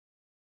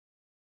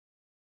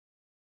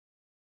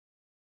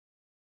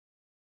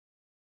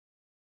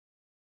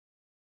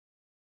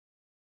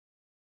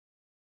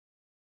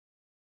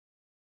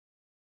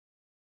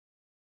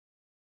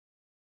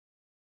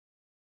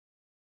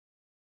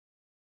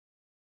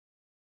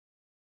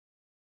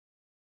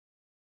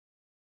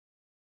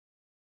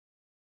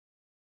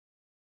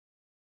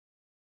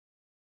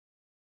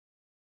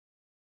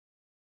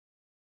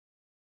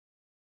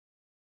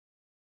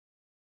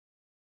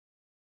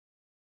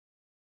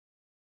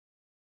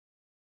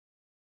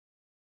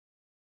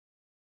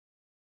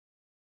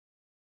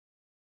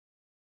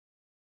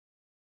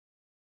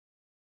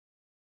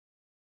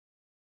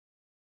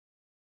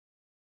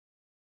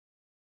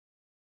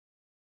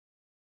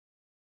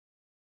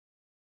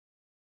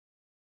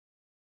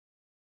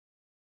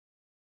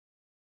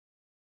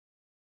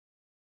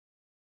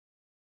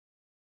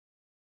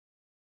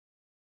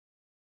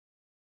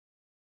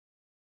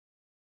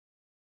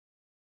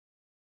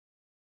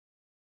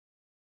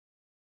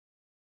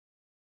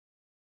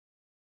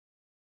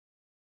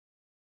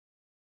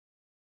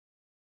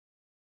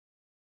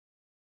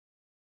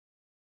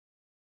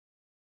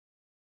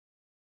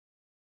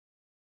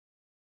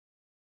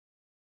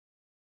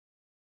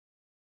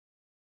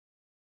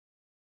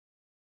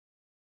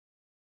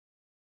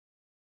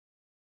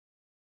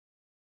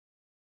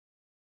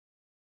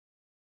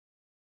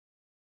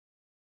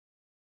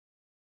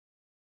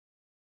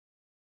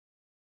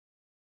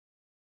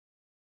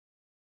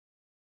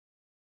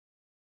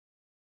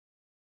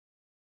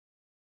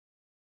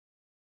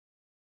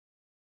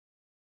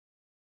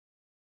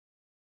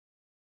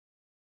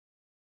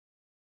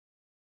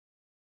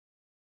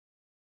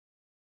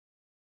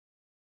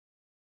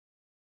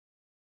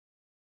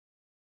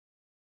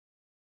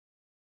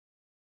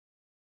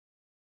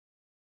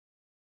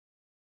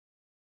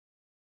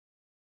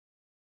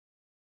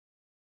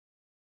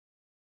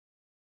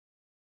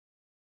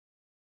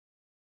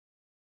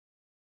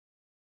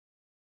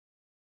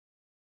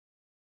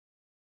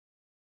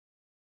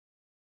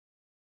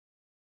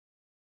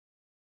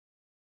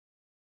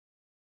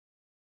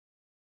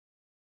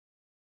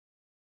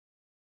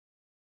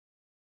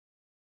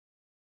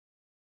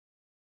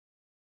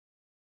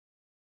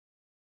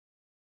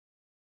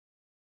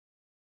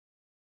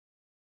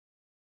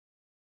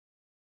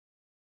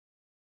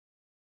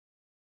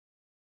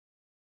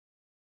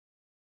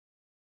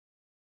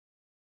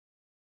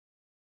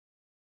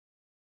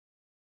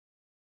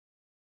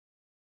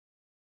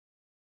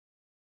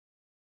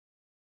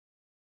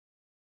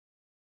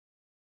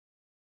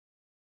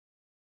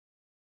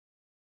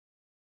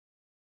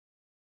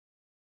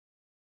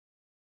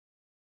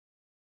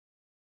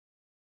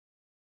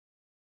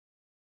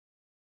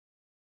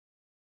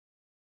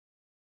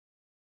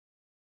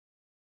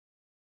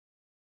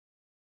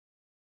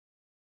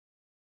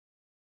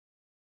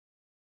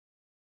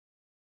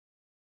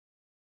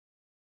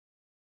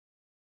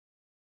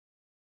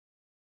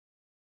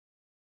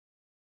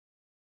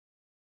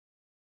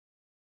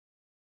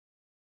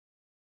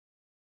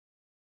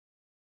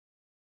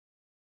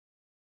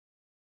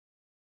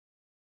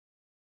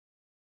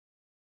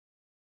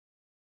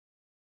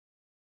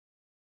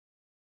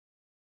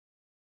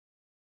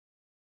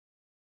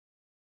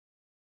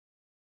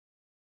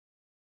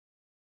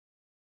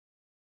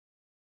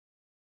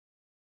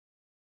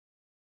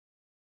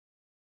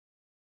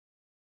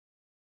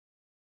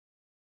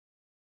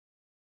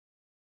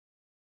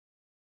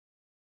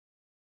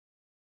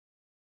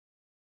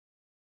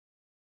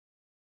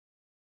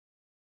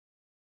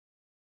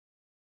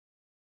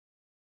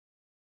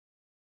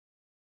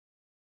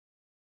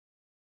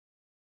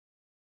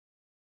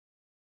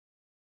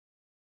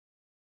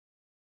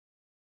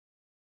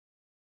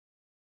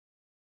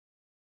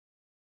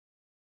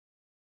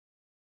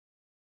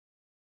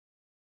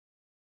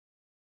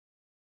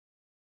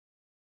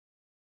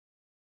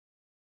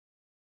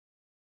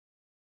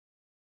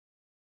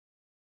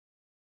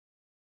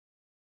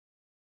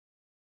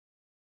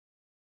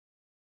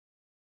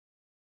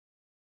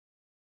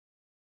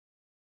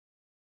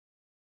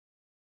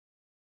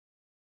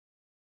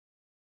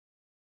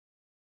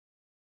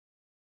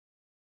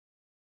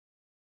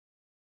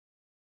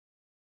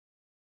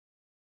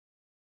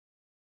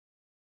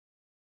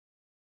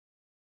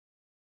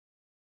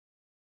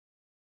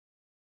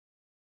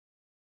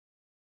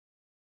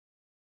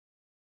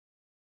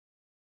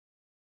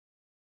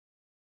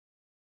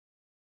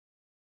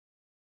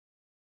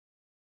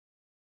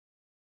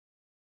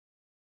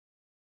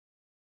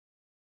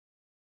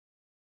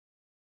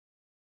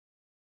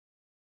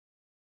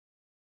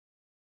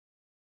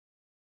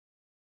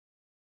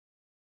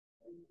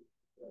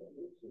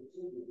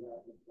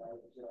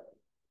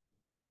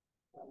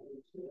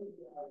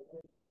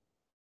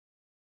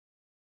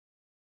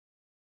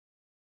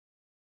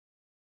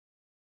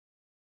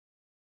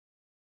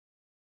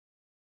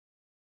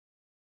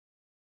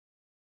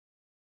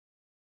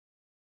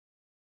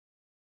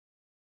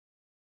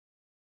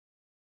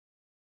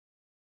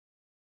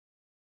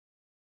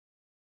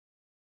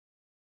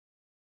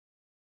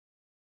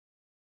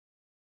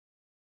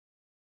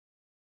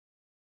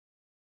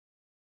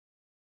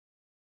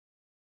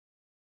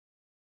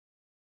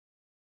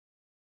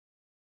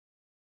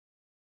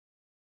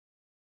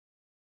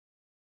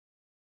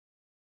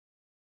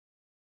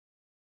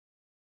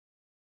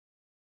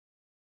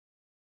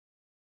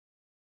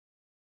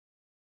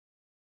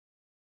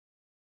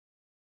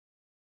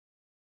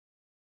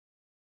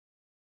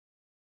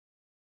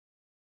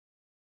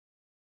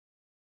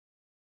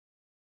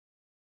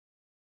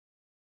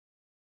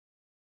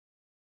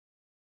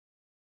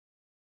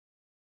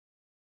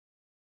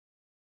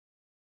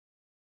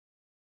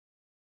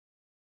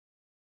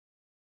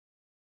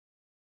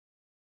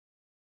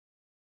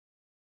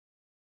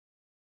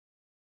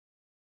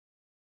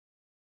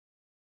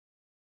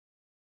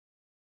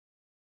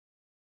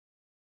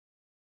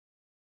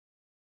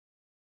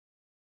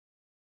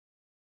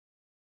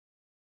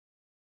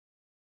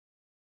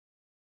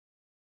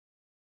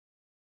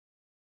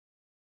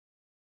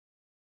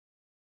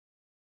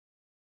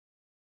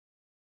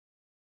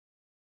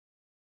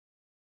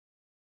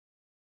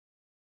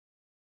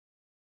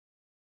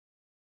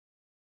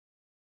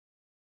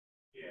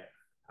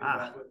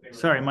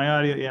Sorry, my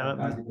audio.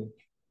 Yeah.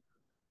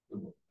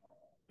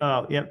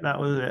 Oh, yep, that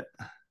was it.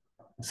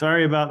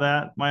 Sorry about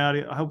that. My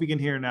audio. I hope you can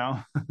hear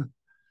now.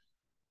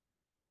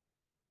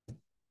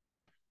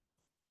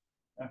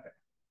 Okay.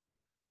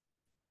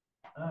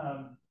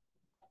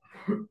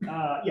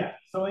 Yeah.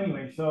 So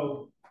anyway,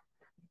 so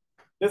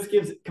this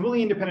gives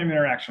completely independent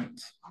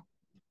interactions.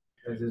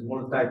 There's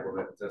one type of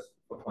it, just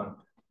for fun.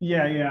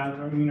 Yeah. Yeah.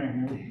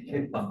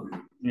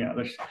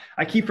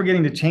 I keep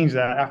forgetting to change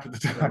that after the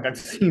talk. I've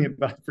seen it,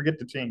 but I forget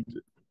to change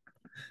it.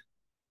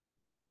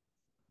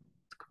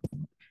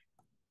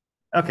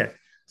 Okay.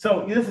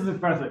 So this is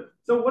impressive.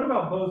 So what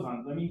about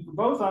bosons? I mean, for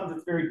bosons,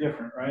 it's very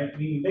different, right? I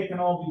mean, they can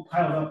all be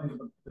piled up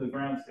into the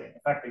ground state.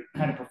 In fact, they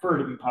kind of prefer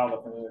to be piled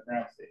up into the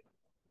ground state.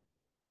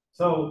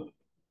 So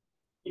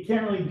you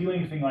can't really do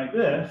anything like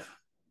this.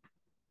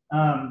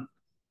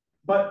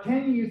 But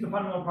can you use the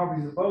fundamental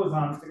properties of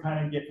bosons to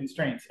kind of get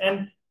constraints?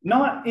 And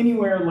not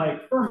anywhere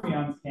like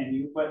fermions can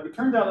you, but it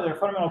turns out that there are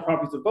fundamental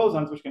properties of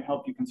bosons which can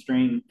help you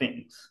constrain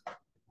things.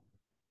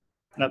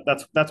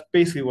 That's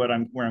basically where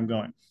I'm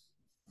going.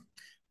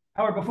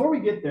 However, before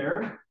we get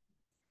there,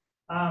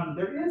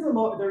 there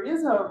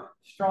is a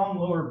strong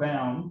lower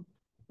bound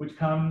which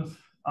comes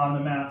on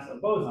the mass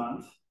of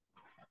bosons,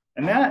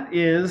 and that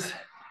is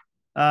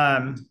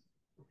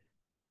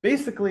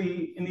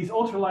basically in these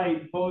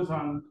ultralight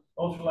boson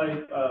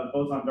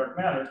dark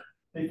matter,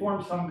 they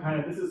form some kind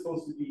of, this is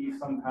supposed to be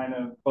some kind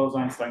of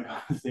Bose-Einstein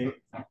condensate.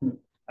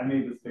 I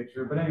made this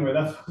picture, but anyway,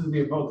 that's supposed to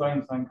be a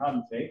Bose-Einstein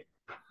condensate.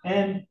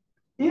 And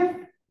if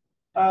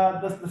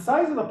the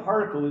size of the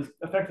particle is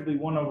effectively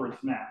 1 over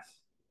its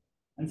mass.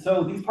 And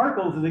so these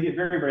particles, as they get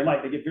very, very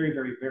light, they get very,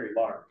 very, very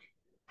large.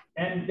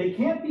 And they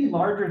can't be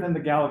larger than the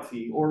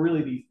galaxy, or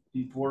really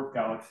these dwarf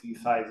galaxy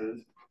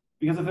sizes,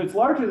 because if it's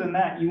larger than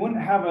that, you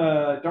wouldn't have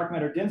a dark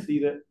matter density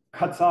that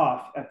cuts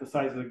off at the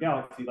size of the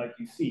galaxy like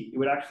you see. It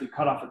would actually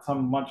cut off at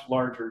some much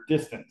larger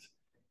distance.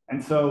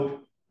 And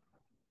so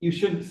you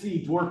shouldn't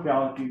see dwarf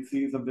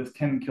galaxies of this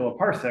 10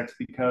 kiloparsecs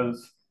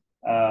because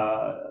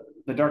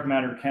the dark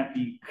matter can't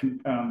be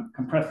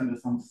compressed into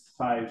some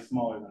size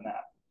smaller than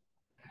that.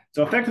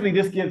 So effectively,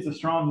 this gives a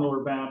strong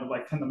lower bound of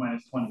like 10 to the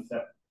minus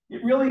 27.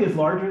 It really is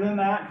larger than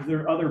that because there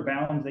are other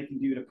bounds they can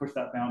do to push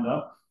that bound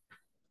up.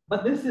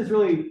 But this is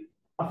really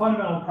a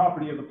fundamental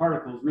property of the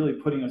particle, is really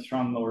putting a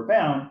strong lower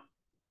bound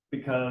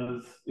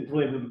because it's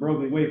related to the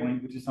Broglie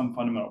wavelength, which is some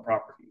fundamental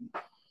property.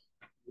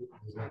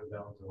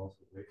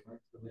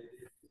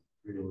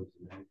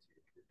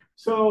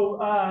 So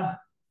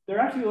they're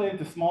actually related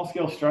to small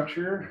scale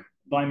structure,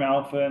 Lime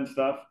alpha and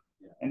stuff.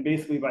 And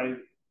basically by,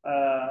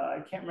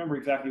 I can't remember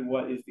exactly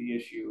what is the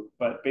issue,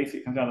 but basically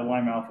it comes down to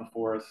Lime alpha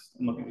for us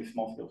and looking at these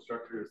small scale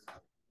structures.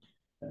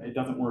 It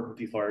doesn't work with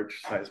these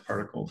large size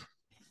particles.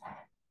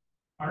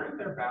 Aren't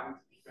their bounds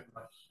even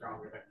much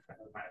stronger than 10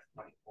 to the minus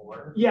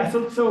 24? Yeah,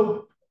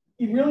 so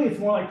it's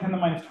more like 10 to the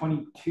minus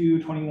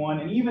 22, 21,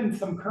 and even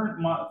some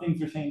current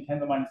things are saying 10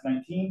 to the minus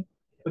 19,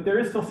 but there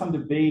is still some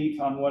debate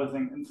on what is,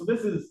 and so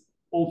this is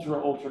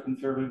ultra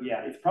conservative.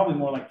 Yeah, it's probably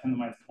more like 10 to the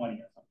minus 20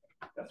 or something.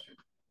 That's true.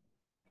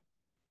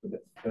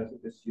 Does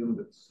it assume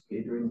that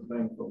scattering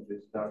length of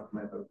this dark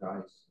matter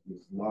guys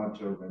is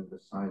larger than the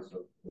size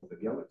of the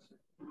galaxy?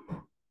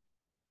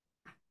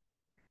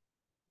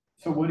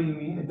 So what do you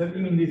mean? Do you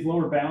mean these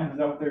lower bounds? Is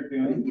that what they're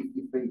doing?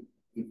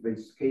 If they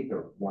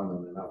scatter one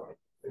on another,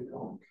 they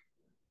don't.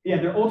 Yeah,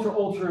 they're ultra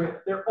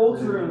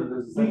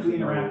weakly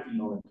interacting.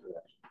 No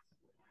interaction.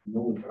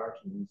 No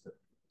interaction means that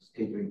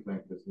scattering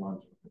length is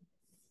larger.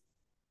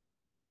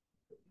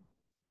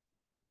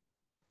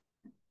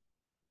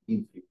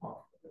 mean free path.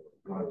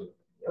 Larger.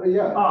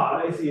 Yeah.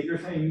 Ah, I see. If you're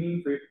saying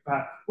mean free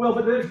path. Well,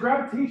 but there's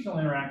gravitational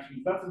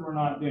interactions. That's what we're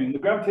not doing. The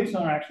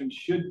gravitational interaction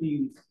should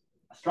be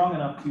strong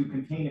enough to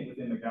contain it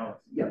within the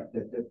galaxy. Yeah,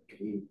 that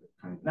creates a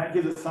kind of. That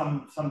gives us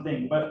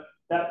something, but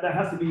that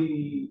has to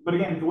be. But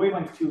again, if the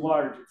wavelength's too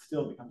large, it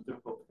still becomes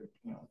difficult to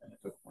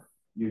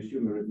You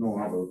assume there is no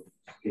other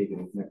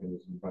scaling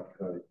mechanism but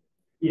gravity.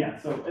 Yeah,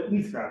 so at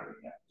least gravity.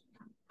 Yeah.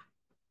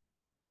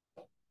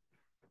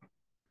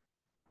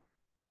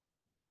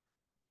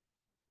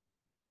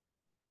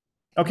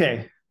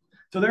 Okay,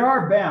 so there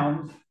are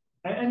bounds,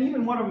 and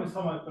even one of them is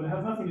somewhat, but it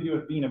has nothing to do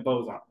with being a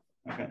boson.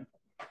 Okay.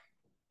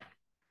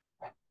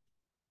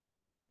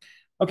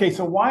 Okay,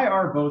 so why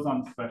are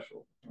bosons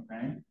special?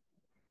 Okay.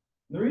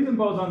 The reason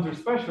bosons are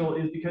special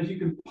is because you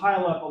can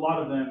pile up a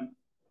lot of them,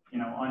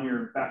 on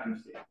your vacuum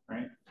state,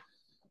 right?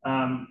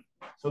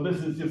 So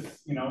this is just,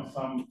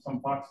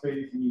 some Fock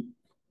space, and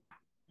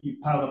you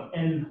pile up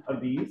n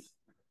of these.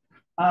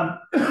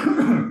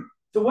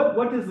 So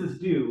what does this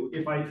do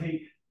if I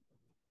take?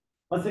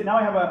 Let's say now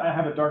I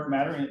have a dark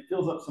matter and it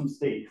fills up some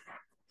states.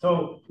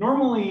 So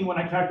normally when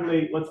I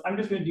calculate, I'm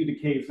just going to do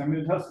decays. So I'm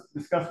going to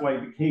discuss why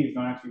decays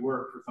don't actually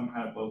work for some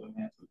kind of Bose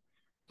enhancement.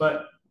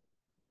 But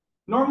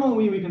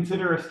normally we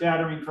consider a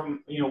scattering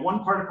from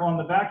one particle on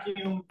the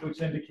vacuum, which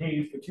then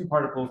decays to two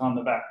particles on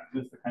the vacuum.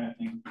 This is the kind of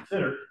thing to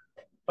consider.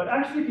 But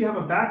actually, if you have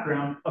a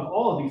background of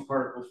all of these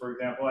particles, for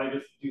example, I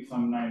just do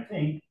some nice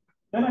thing,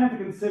 then I have to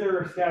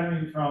consider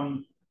scattering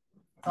from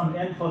some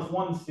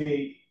n+1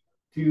 state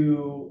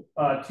to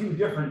two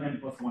different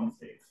n+1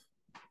 states,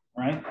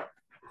 right?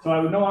 So I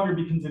would no longer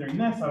be considering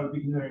this, I would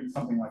be considering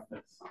something like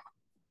this,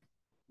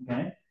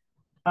 okay?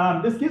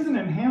 This gives an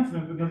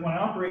enhancement because when I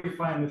operate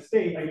by this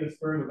state, I get a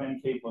square root of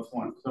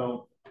nk+1.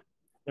 So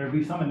there'd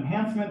be some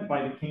enhancement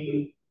by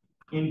decaying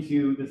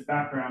into this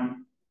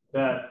background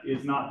that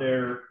is not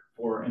there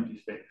for empty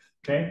space,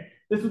 okay?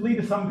 This would lead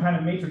to some kind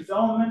of matrix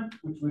element,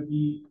 which would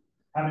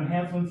have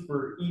enhancements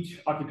for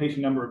each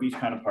occupation number of each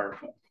kind of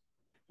particle.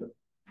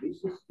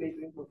 This is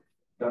scaling of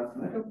dark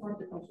matter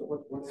particles.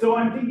 So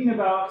I'm thinking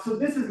about,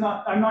 this is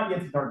not, I'm not yet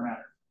to dark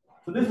matter.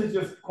 So this is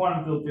just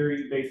quantum field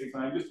theory basics,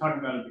 and I'm just talking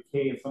about a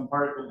decay of some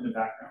particle in the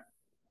background.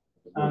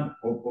 Of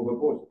a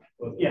boson.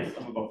 Yes,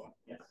 of a boson,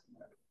 yes.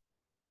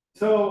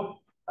 So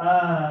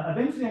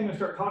eventually I'm going to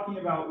start talking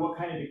about what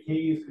kind of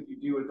decays could you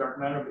do with dark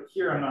matter, but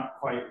here I'm not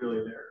quite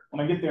really there. When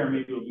I get there,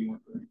 maybe it'll be more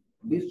clear.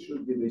 This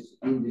should be this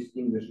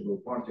indistinguishable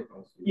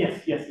particles.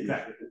 Yes,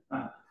 exactly.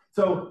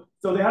 So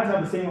they have to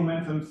have the same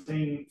momentum,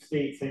 same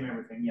state, same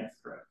everything. Yes,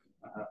 correct.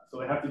 So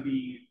they have to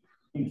be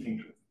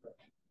indistinguishable.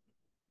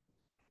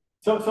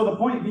 So the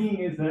point being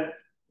is that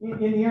in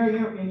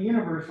the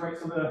universe, right?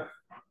 So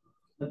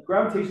the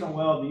gravitational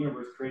well of the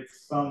universe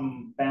creates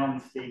some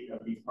bound state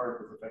of these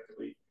particles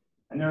effectively,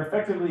 and they're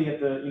effectively at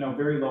the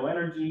very low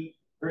energy,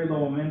 very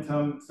low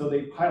momentum. So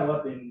they pile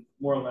up in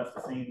more or less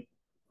the same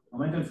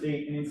momentum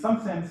state, and in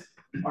some sense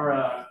are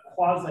a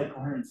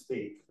quasi-coherent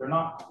state. They're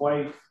not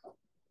quite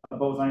a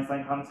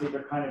Bose-Einstein condensate.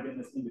 They're kind of in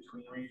this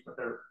in-between range, but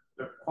they're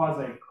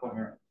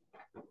quasi-coherent.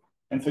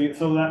 And so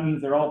that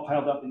means they're all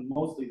piled up in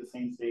mostly the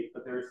same state,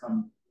 but there is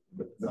some.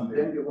 But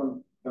then you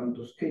want them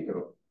to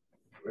scatter,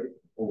 right?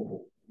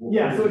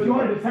 Yeah. So if you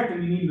want to detect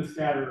them, you need to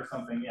scatter or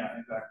something. Yeah,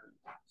 exactly.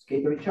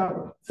 Scatter each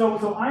other.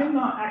 So I'm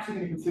not actually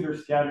going to consider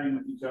scattering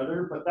with each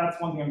other, but that's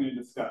one thing I'm going to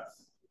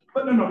discuss.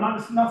 But no,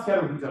 not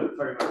scatter with each other.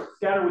 Sorry,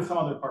 scatter with some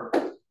other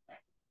particles.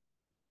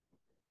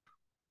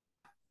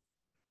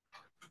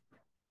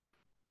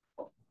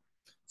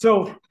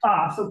 So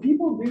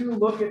people do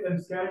look at them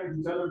scattering with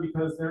each other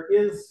because there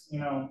is,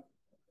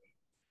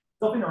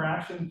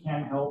 self-interaction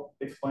can help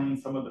explain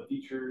some of the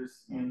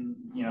features in,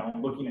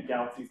 looking at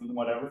galaxies and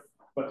whatever.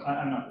 But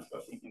I'm not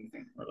discussing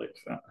anything related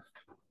to that.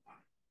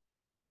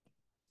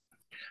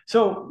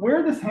 So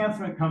where this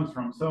enhancement comes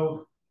from?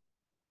 So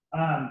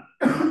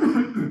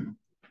if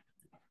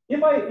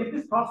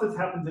this process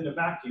happens in a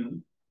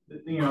vacuum,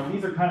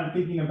 these are kind of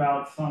thinking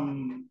about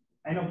some.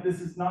 I know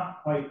this is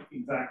not quite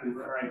exactly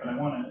right, but I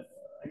want to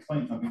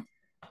explain something.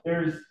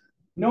 There's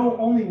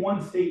only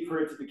one state for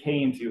it to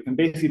decay into. It can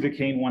basically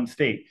decay in one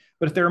state.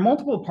 But if there are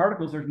multiple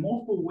particles, there's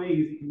multiple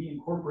ways it can be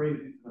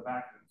incorporated into the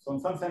vacuum. So in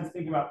some sense,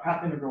 thinking about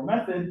path integral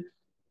method,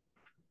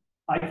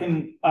 I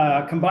can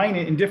combine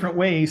it in different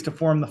ways to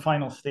form the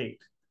final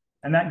state.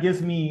 And that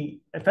gives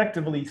me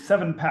effectively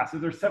 7 paths. If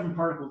there's 7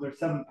 particles, there's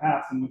 7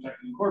 paths in which I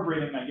can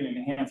incorporate it, and I get an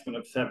enhancement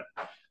of 7.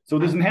 So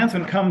this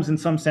enhancement comes in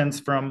some sense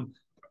from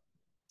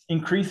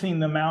increasing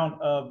the amount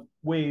of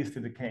ways to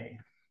decay.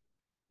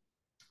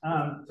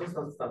 Just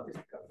on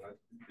statistical, right?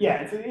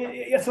 Yeah,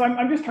 so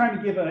I'm just trying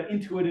to give an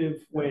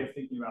intuitive way of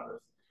thinking about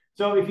this.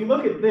 So if you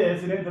look at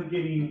this, it ends up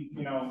getting,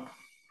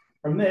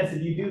 from this,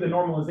 if you do the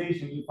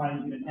normalization, you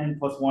find you get an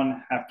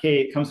n+1 half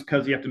k. It comes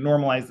because you have to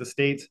normalize the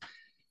states.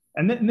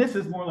 And this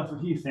is more or less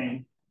what he's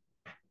saying.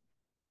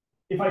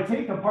 If I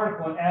take a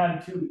particle and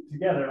add 2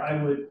 together,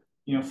 I would,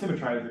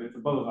 symmetrize it. It's a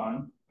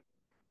boson.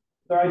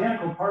 If they're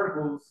identical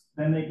particles,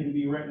 then they can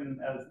be written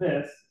as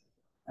this.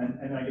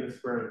 And I get a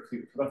square root of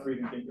 2. So that's where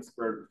you can get the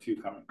square root of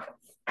 2 coming from.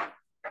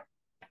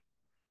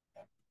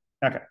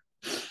 Okay.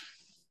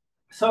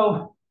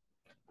 So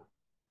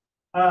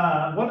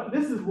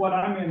this is what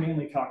I'm going to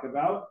mainly talk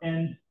about.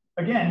 And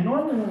again,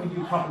 normally when we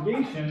do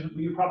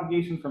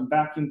propagation from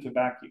vacuum to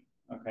vacuum,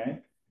 okay?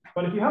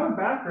 But if you have a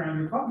background,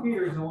 your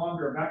propagator is no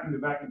longer a vacuum to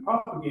vacuum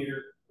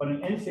propagator, but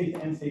an n-state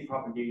to n-state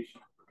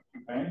propagation,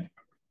 okay?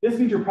 This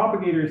means your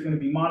propagator is going to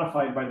be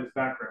modified by this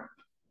background.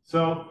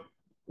 So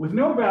with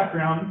no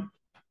background,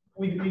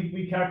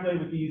 we calculate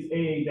with these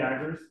AA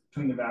daggers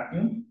between the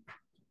vacuum.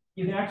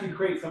 You can actually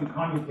create some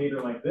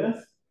commutator like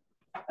this,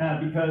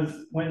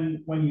 because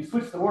when you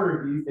switch the order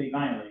of these, they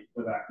annihilate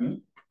the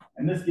vacuum.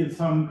 And this gives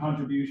some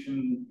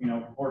contribution,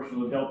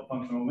 proportional to delta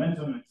functional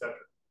momentum, etc.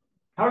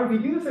 However,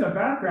 if you do this in a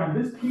background,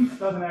 this piece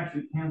doesn't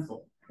actually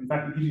cancel. In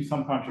fact, it gives you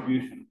some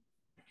contribution.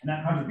 And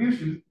that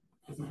contribution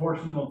is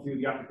proportional to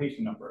the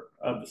occupation number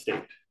of the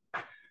state.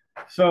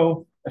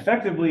 So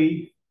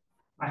effectively,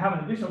 I have an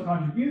additional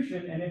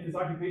contribution, and if this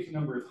occupation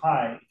number is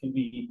high, it can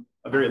be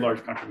a very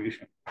large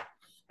contribution.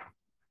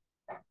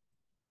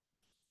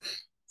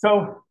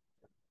 So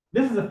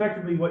this is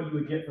effectively what you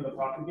would get for the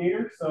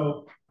propagator.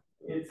 So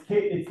it's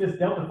this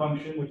delta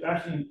function, which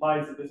actually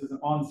implies that this is an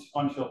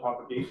on-shell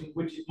propagation,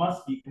 which it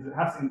must be because it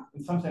has to,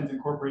 in some sense,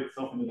 incorporate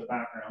itself into the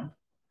background.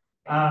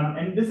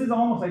 And this is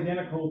almost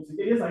identical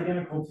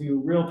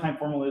to real-time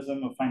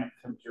formalism of finite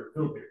temperature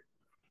field theory.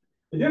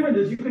 The difference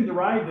is you can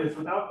derive this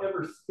without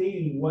ever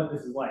stating what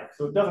this is like.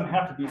 So it doesn't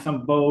have to be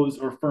some Bose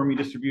or Fermi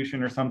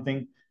distribution or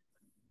something.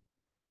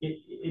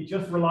 It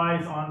just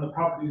relies on the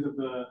properties of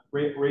the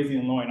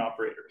Rayleigh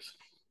operators.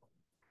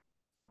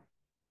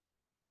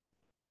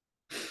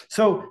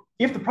 So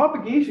if the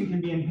propagation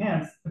can be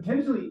enhanced,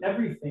 potentially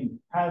everything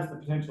has the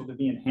potential to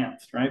be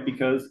enhanced, right?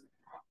 Because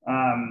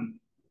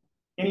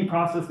any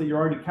process that you're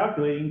already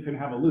calculating can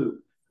have a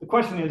loop. The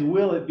question is,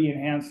 will it be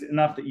enhanced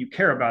enough that you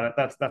care about it?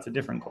 That's a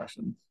different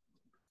question.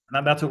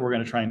 And that's what we're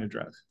going to try and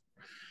address.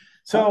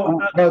 So,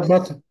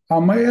 but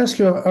may I ask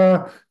you?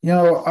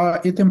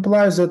 It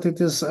implies that it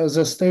is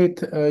the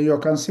state you're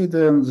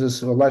considering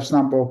this large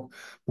number of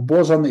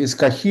boson is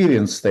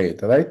coherent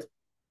state, right?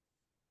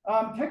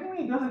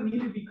 Technically, it doesn't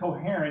need to be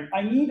coherent.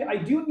 I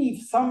do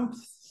need some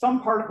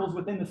particles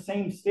within the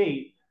same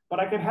state, but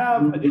I could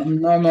have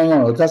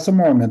No. Just a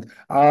moment.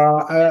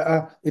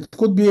 It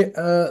could be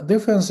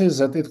differences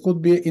that it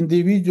could be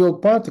individual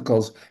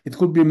particles. It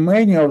could be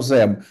many of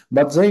them,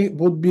 but they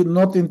would be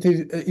not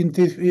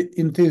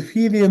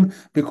interfering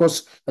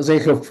because they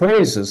have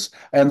phases.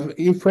 And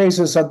if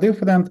phases are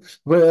different,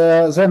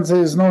 then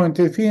there is no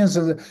interference.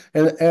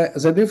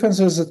 The difference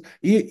is that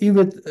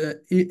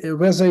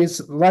whether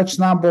it's large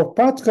number of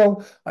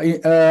particles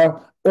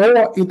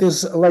or it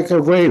is like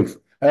a wave.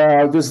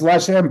 With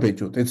large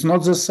amplitude, it's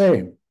not the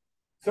same.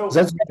 So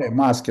that's what I'm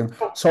asking.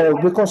 So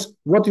because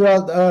what you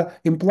are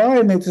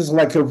implying, it is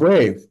like a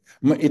wave.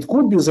 It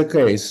could be the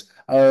case,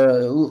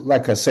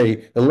 like I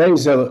say, a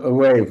laser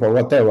wave or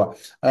whatever.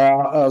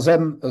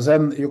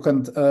 Then you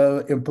can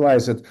imply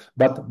it.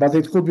 But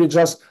it could be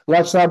just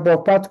large number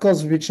of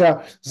particles, which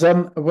are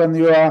then when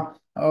you are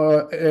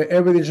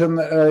averaging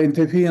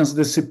interference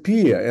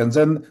disappear, and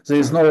then there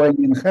is no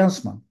any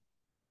enhancement.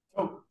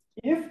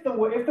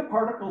 If the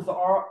particles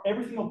are,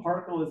 every single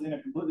particle is in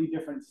a completely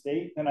different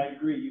state, then I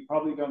agree, you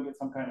probably don't get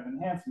some kind of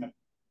enhancement.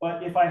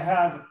 But if I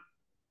have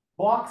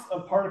blocks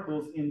of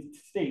particles in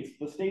states,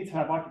 the states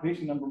have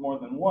occupation number more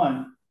than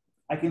one,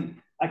 I can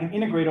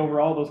integrate over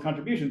all those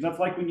contributions. That's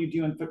like when you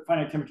do in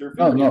finite temperature.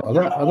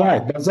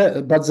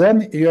 Right. But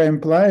then you're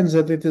implying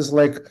that it is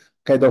like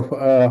kind of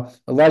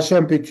large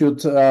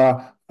amplitude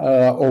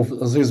of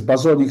these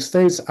bosonic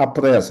states are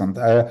present.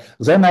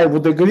 Then I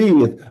would agree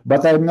with,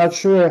 but I'm not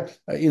sure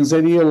in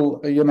the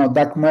real,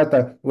 dark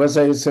matter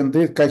whether it's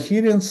indeed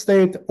coherent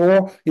state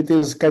or it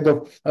is kind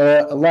of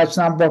a large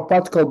number of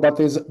particles, but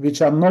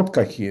which are not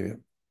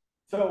coherent.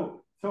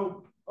 So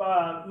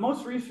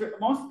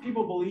most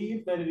people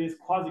believe that it is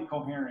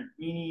quasi-coherent,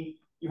 meaning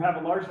you have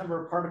a large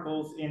number of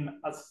particles in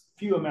a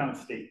few amount of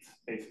states,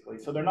 basically.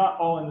 So they're not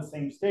all in the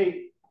same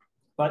state,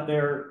 but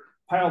they're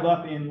piled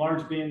up in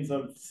large bins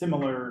of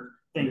similar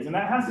things. And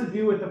that has to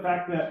do with the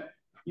fact that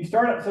you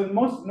start out, so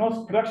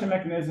most production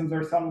mechanisms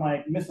are some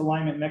like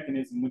misalignment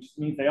mechanism, which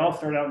means they all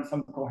start out in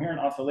some coherent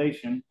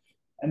oscillation.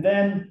 And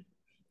then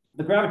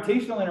the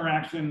gravitational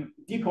interaction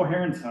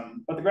decoherents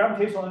them, but the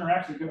gravitational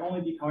interaction can only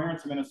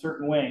decoherence them in a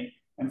certain way.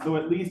 And so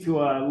it leads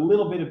to a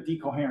little bit of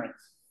decoherence,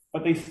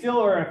 but they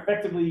still are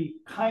effectively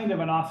kind of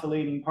an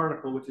oscillating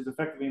particle, which is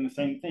effectively in the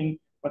same thing,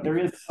 but there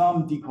is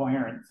some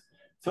decoherence.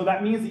 So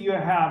that means that you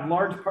have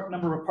large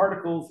number of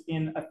particles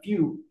in a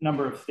few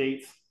number of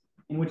states,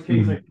 in which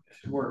case it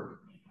should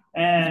work.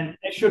 And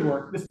it should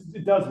work.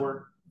 It does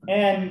work.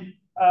 And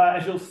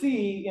as you'll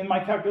see in my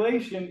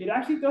calculation, it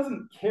actually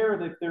doesn't care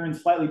that they're in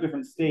slightly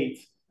different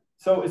states.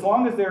 So as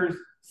long as there's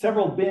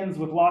several bins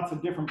with lots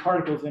of different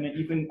particles in it,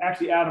 you can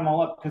actually add them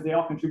all up because they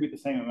all contribute the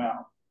same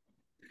amount.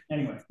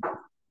 Anyway.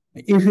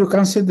 if you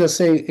consider,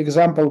 say,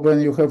 example, when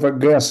you have a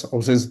gas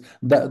of this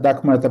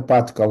dark matter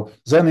particle,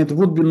 then it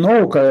would be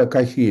no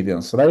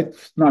coherence, right?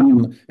 No, I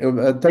mean,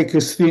 take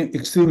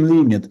extreme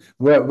limit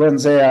when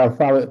they are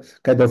far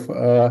kind of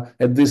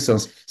at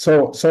distance.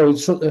 So it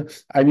should,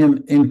 I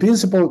mean, in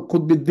principle,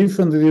 could be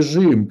different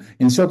regime.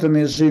 In certain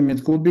regime,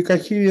 it could be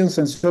coherence,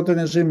 in certain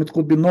regime, it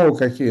could be no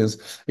coherence.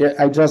 Yeah,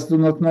 I just do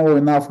not know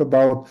enough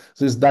about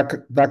this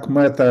dark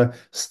matter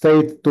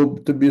state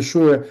to be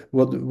sure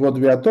what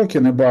we are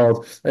talking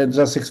about.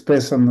 Just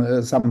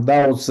expressing some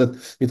doubts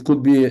that it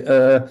could be,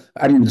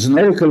 I mean,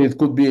 generically it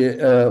could be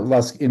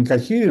less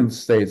incoherent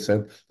states,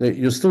 and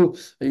you still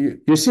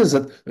you see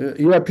that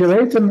you are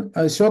operating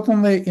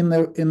certainly in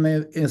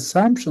the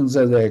assumption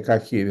that they are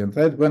coherent,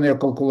 right? When you're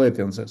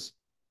calculating this.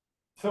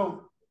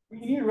 So you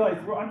need to realize,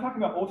 I'm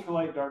talking about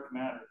ultralight dark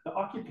matter. The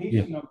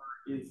occupation number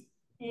is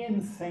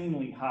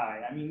insanely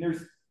high. I mean,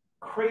 there's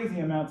crazy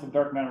amounts of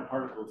dark matter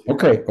particles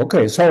here.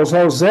 Okay. So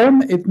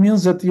then it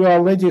means that you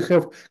already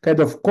have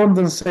kind of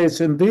condensates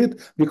indeed,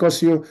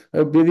 because you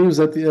believe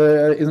that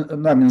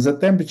I mean, the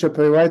temperature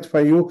provides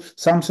for you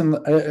something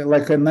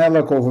like an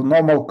analog of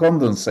normal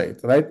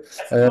condensate, right?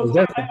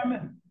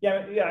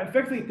 I'm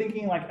effectively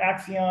thinking like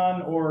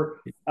axion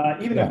or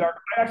even a dark.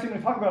 I actually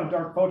want to talk about a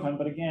dark photon,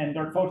 but again,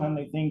 dark photon,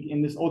 they think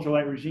in this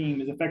ultralight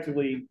regime is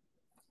effectively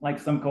like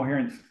some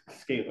coherent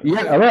scalar.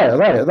 Yeah,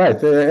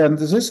 right. And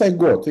this I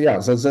got, yeah,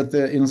 that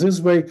in this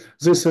way,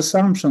 this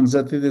assumption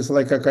that it is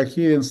like a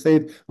coherent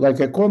state,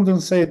 like a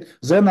condensate,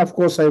 then of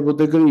course I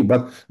would agree,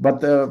 but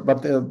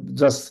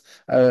just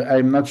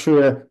I'm not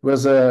sure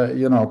whether,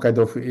 you know, kind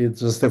of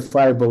it's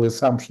justifiable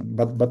assumption,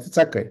 but it's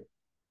okay.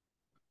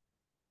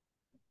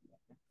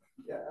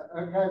 Yeah,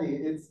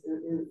 Arkady,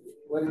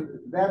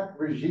 that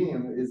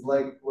regime is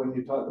like when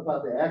you talk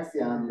about the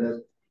axion,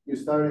 that you're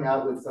starting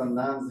out with some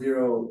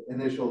non-zero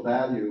initial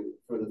value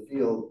for the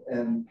field,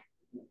 and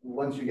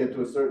once you get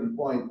to a certain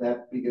point,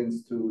 that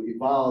begins to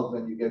evolve,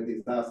 and you get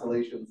these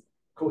oscillations,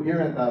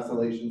 coherent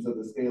oscillations of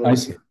the scalar. I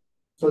see.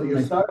 So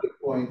your starting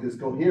point is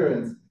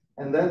coherence,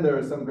 and then there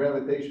are some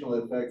gravitational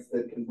effects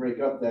that can break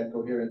up that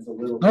coherence a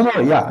little bit. No,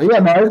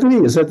 I agree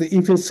that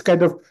if it's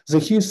kind of the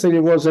history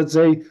was that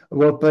they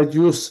were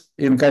produced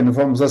in kind of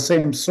from the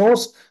same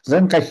source,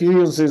 then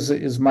coherence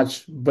is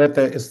much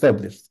better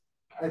established.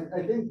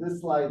 I think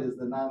this slide is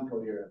the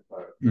non-coherent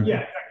part.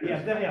 Yeah,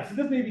 exactly. So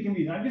this may be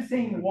confusing. I'm just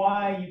saying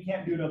why you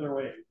can't do it other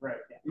ways, right?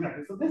 Yeah,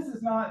 exactly. So this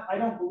is not, I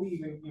don't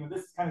believe in, you know,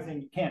 this is kind of saying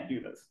you can't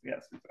do this.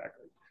 Yes,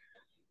 exactly.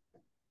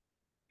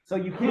 So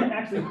you can't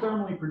actually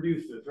thermally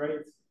produce this,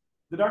 right?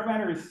 The dark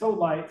matter is so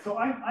light. So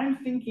I'm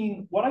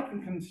thinking what I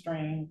can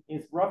constrain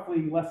is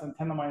roughly less than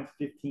 10 to the minus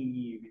 15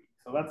 EUV.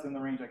 So that's in the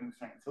range I can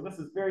constrain. So this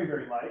is very,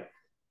 very light.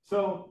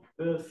 So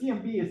the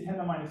CMB is 10 to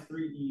the minus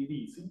 3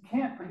 EUV. So you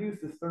can't produce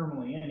this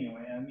thermally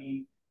anyway. I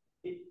mean,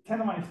 10 to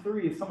the minus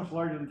 3 is so much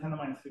larger than 10 to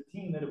the minus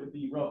 15 that it would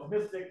be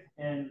relativistic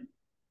and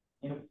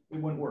it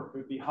wouldn't work. It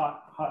would be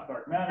hot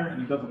dark matter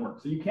and it doesn't work.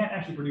 So you can't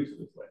actually produce it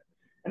this way.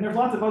 And there's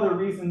lots of other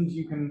reasons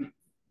you can,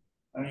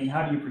 I mean,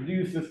 how do you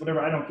produce this, whatever,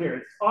 I don't care.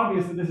 It's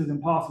obvious that this is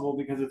impossible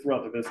because it's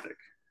relativistic.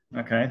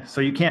 Okay,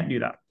 so you can't do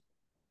that.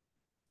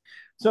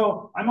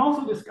 So I'm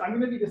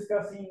going to be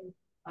discussing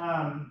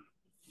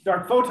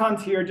dark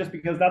photons here just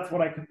because that's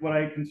what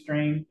I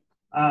constrain.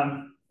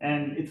 And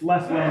it's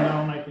less well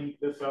known, I think,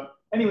 this stuff.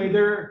 Anyway,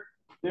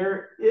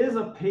 there is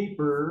a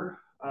paper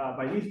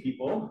by these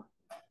people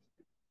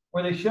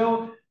where they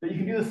show that you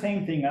can do the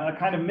same thing, a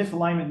kind of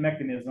misalignment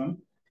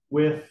mechanism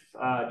with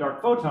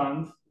dark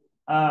photons.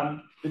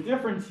 The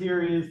difference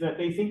here is that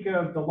they think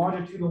of the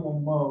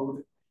longitudinal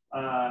mode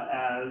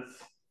as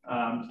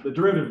the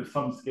derivative of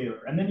some scalar.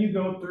 And then you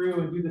go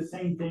through and do the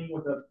same thing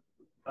with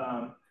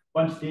a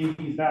bunch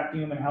Davies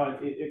vacuum and how it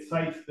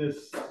excites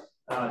this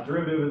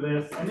derivative of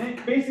this. And then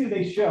basically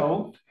they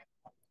show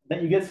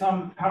that you get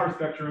some power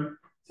spectrum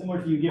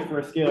similar to you get for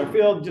a scalar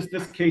field. Just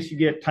this case, you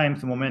get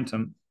times the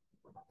momentum.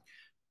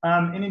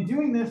 And in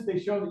doing this, they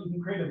show that you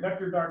can create a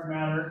vector dark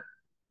matter,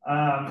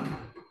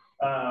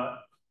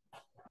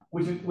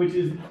 which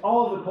is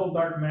all of the cold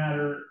dark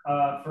matter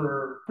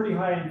for pretty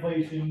high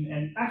inflation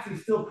and actually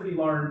still pretty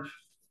large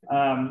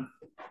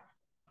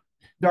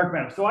dark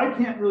matter. So I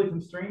can't really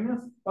constrain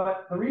this,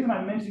 but the reason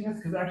I'm mentioning this,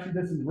 because actually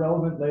this is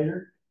relevant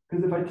later,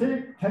 because if I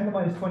take 10 to the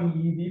minus 20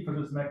 EV for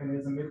this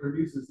mechanism, it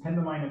produces 10 to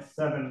the minus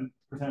 7%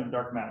 of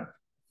dark matter.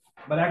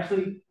 But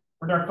actually,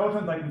 for dark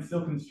photons, I can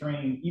still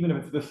constrain, even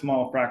if it's this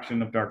small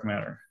fraction of dark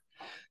matter.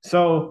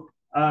 So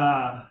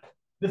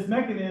this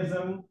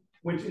mechanism,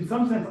 which in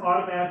some sense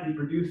automatically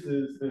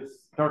produces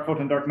this dark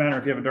photon, dark matter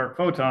if you have a dark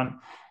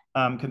photon,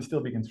 can still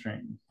be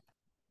constrained.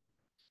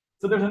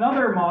 So there's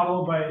another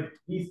model by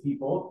these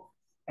people,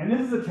 and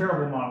this is a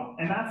terrible model.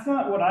 And that's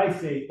not what I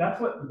say,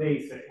 that's what they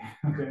say,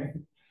 okay?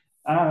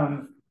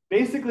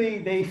 Basically,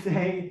 they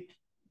say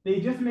they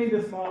just made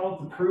this model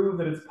to prove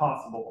that it's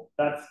possible.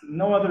 That's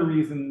no other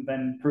reason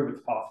than prove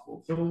it's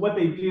possible. So what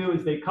they do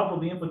is they couple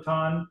the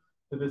inflaton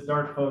to this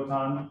dark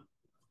photon,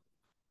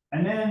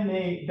 and then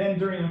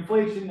during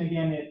inflation,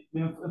 again, the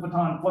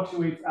inflaton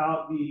fluctuates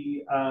out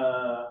the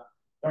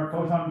dark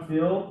photon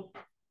field.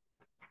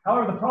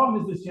 However, the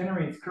problem is this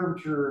generates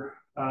curvature,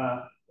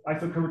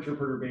 isocurvature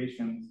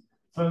perturbations.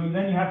 So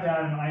then you have to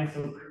add an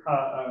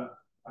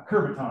a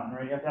curvaton,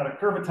 right? You have to add a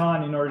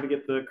curvaton in order to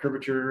get the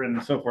curvature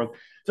and so forth.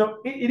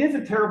 So it is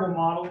a terrible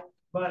model,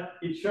 but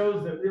it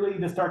shows that really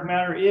this dark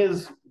matter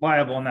is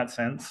viable in that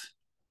sense.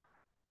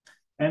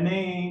 And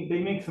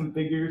they make some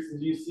figures,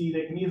 as you see,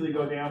 they can easily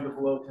go down to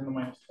below 10 to the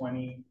minus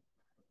 20.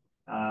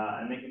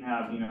 And they can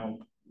have, you know,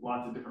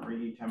 lots of different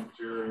reheat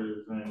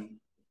temperatures and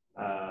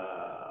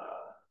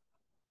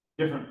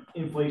different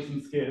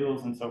inflation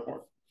scales and so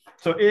forth.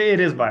 So it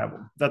is viable.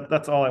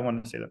 That's all I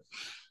wanted to say there.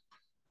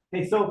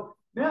 Okay, so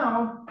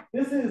now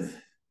this is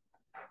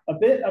a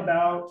bit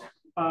about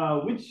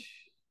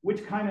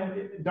which kind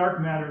of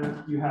dark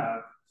matter you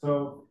have.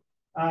 So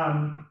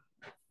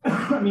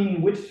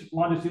meaning which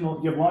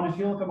longitudinal, you have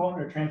longitudinal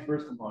component or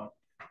transverse component.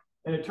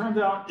 And it turns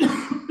out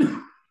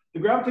the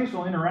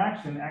gravitational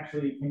interaction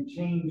actually can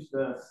change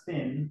the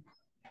spin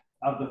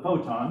of the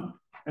photon.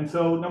 And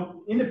so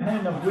no,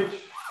 independent of which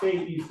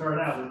state you start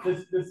out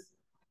with, this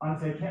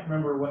honestly, I can't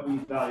remember what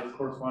these values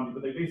correspond to,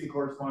 but they basically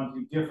correspond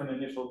to different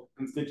initial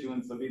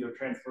constituents of either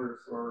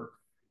transverse or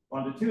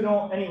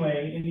longitudinal.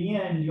 Anyway, in the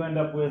end, you end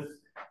up with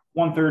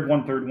 1/3,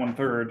 1/3,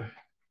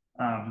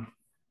 1/3.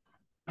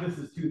 This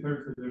is 2/3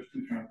 because there's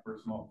two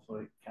transverse modes, so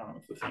they count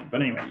as the same.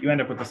 But anyway, you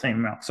end up with the same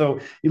amount. So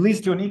it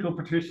leads to an equal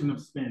partition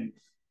of spins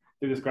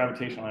through this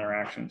gravitational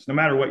interactions, no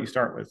matter what you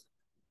start with.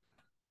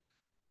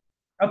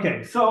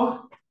 Okay,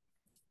 so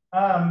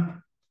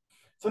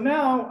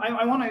now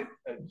I want to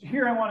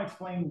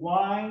explain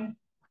why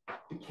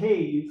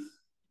decays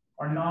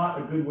are not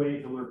a good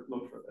way to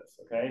look for this.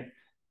 Okay,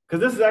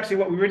 because this is actually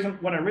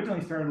what I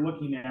originally started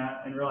looking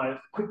at and realized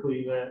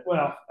quickly that,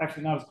 well,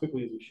 actually not as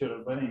quickly as we should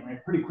have, but anyway,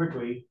 pretty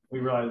quickly we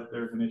realized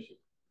there's an issue.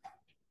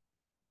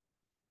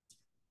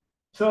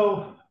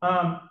 So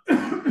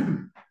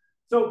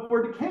so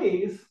for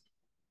decays,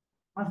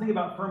 let's think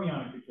about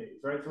fermionic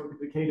decays, right? So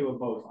it's a decay to a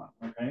boson,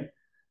 okay?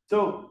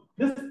 So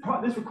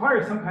this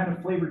requires some kind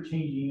of flavor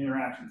changing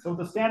interaction. So with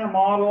the standard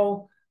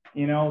model,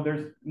 you know,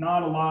 there's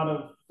not a lot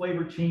of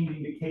flavor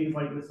changing decays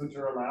like this which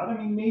are allowed. I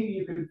mean, maybe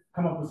you could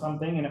come up with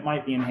something and it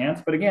might be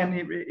enhanced, but again,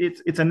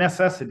 it's a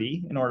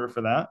necessity in order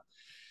for that.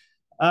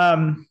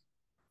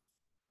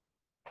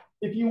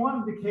 If you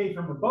want to decay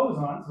from a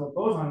boson, so a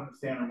boson in the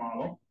standard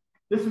model,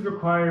 this would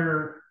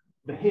require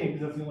the Higgs,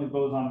 that's the only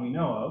boson we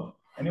know of,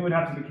 and it would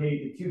have to decay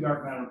to 2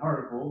 dark matter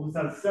particles.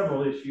 This has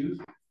several issues.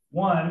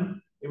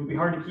 One, it would be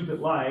hard to keep it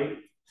light.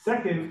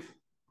 Second,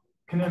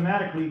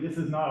 kinematically, this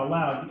is not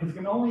allowed because it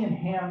can only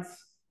enhance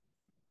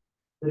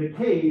the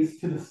decays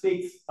to the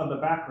states of the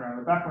background.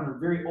 The background are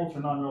very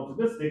ultra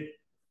non-relativistic.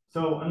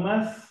 So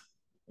unless,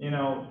 you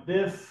know,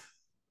 this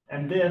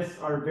and this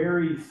are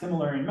very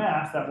similar in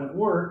mass, that would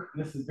work.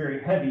 This is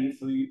very heavy,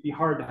 so it'd be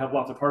hard to have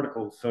lots of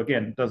particles. So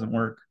again, it doesn't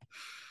work.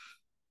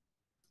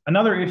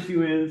 Another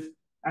issue is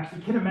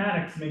actually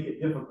kinematics make it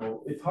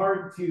difficult. It's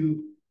hard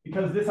to,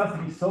 because this has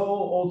to be so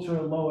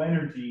ultra low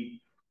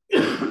energy,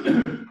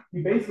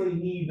 you basically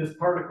need this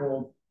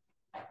particle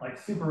like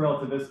super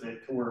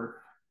relativistic to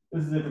work.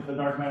 This is if the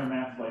dark matter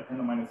mass is like 10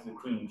 to the minus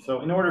 15.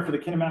 So in order for the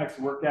kinematics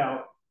to work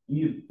out, you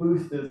need to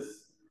boost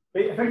this.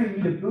 Effectively,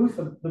 you need to boost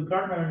the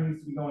dark matter needs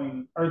to be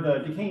going, or the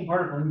decaying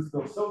particle needs to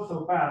go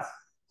so fast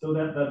so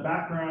that the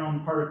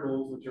background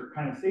particles, which are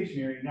kind of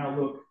stationary, now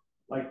look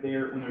like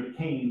when they're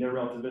decaying, they're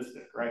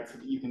relativistic, right? So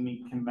that you can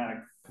meet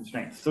kinematic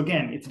constraints. So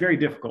again, it's very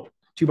difficult,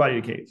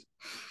 2-body decays.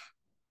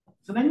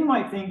 So then you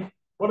might think,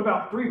 what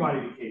about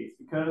 3-body decays?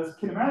 Because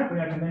kinematically,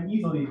 I can then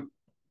easily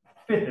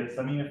fit this.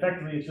 I mean,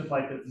 effectively, it's just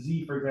like that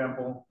Z, for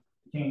example,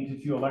 decaying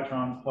to 2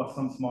 electrons plus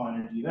some small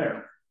energy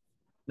there.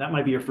 That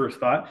might be your first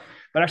thought.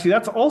 But actually,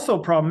 that's also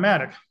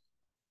problematic.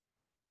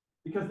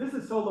 Because this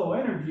is so low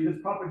energy,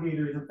 this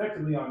propagator is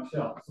effectively on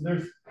shelf. So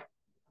there's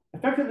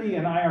effectively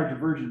an IR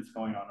divergence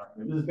going on right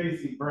here. This is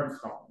basically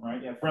Bremsstrahlung,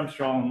 right? You have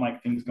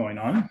Bremsstrahlung-like things going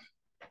on.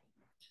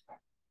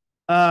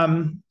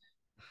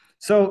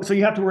 So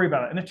you have to worry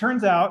about it. And it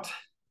turns out,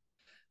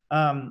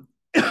 oh,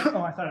 I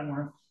thought I had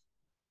more.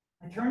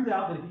 It turns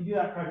out that if you do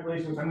that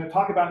calculation, which I'm going to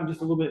talk about in just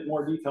a little bit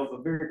more details,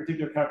 a very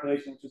particular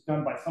calculation, which is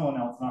done by someone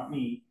else, not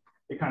me,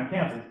 it kind of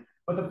cancels.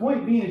 But the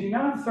point being is you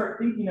now have to start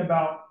thinking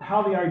about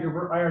how the IR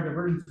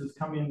divergences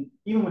come in,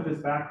 even with this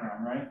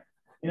background, right?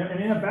 And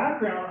in a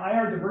background,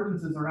 IR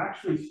divergences are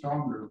actually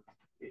stronger.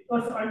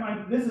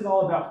 This is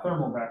all about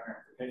thermal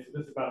backgrounds, okay? So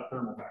this is about a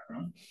thermal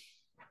background.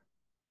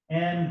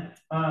 And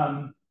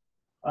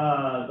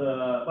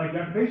the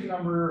application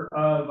number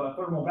of a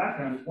thermal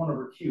background is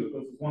 1/Q. It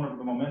goes as 1 over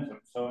the momentum.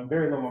 So in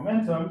very low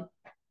momentum,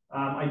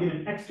 I get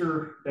an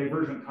extra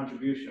divergent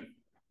contribution,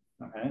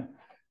 okay?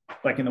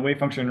 Like in the wave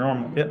function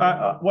normal.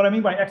 What I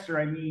mean by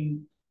extra, I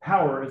mean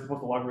power as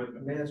opposed to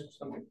logarithmic. May I ask you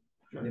something?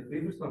 Sure. The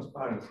previous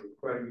transparency,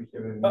 where you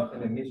have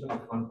an emission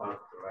of 1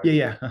 particle, right?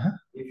 Yeah.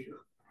 If you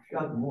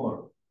add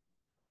more,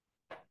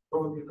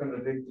 probably you can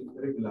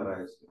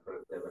regularize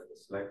different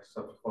levels, like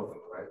sub-photon,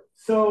 right?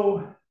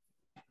 So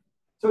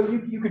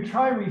you could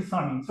try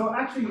resumming. So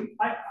actually,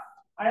 I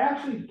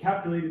actually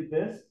calculated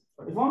this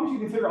as long as you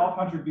consider all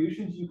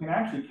contributions, you can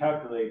actually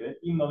calculate it,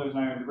 even though there's an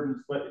ion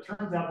divergence, but it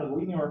turns out that the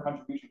linear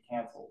contribution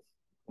cancels.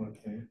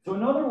 Okay. So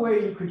another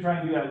way you could try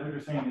and do that, as what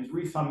you're saying, is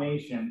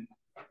resummation.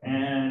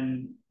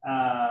 And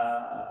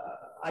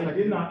I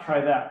did not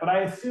try that, but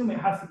I assume it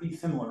has to be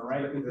similar,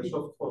 right? Like the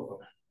soft photon.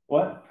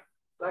 What?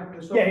 Like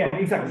the soft Yeah, photon.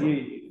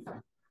 exactly. Yeah.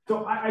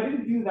 So I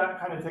didn't do that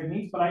kind of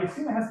techniques, but I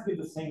assume it has to be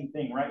the same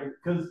thing, right?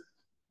 Because,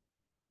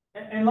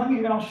 and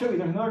I'll show you,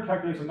 there's another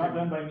calculation not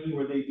done by me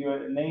where they do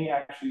it, and they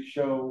actually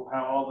show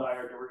how all the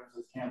IR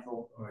divergences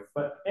cancel. Right.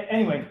 But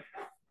anyway,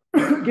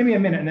 give me a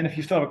minute, and then if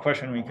you still have a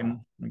question, we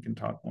can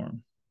talk more.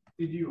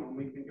 Did you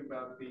only think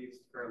about these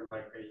for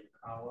like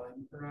a Yukawa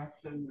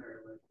interaction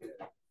or like an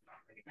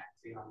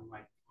axion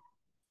like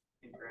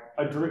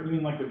interaction? You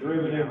mean like the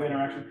derivative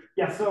interaction?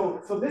 Yeah,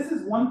 so this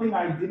is one thing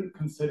I didn't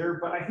consider,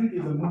 but I think is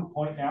a moot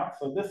point now.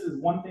 So this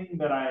is one thing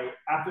that I,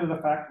 after the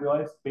fact,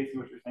 realized basically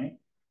what you're saying.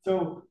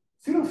 So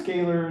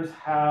pseudoscalars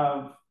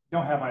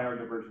don't have IR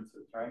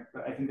divergences, right?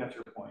 But I think that's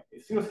your point.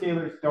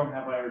 Pseudoscalars don't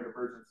have IR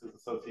divergences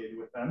associated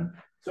with them.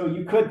 So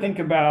you could think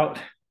about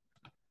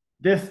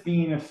this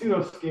being a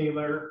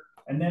pseudoscalar,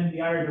 and then the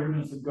IR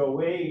divergences go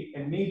away,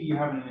 and maybe you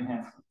have an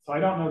enhancement. So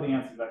I don't know the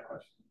answer to that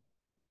question,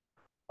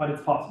 but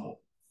it's possible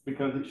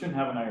because it shouldn't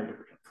have an IR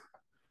divergence.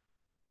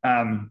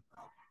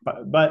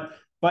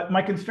 But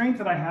my constraints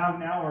that I have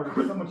now are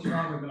so much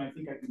stronger than I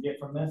think I can get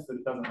from this that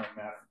it doesn't really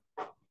matter.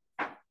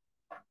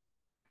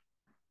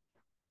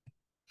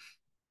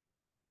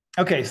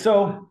 Okay,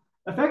 so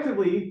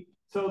effectively,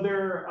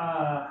 they're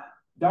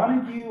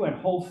Donahue and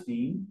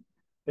Holstein.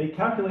 They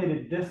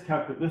calculated this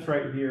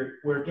right here,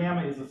 where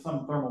gamma is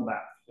some thermal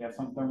bath. You have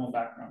some thermal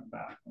background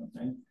bath.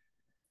 Okay?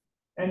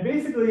 And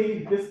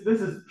basically, this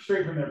is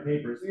straight from their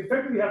paper. So you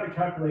effectively have to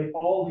calculate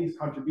all these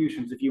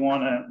contributions if you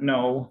want to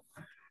know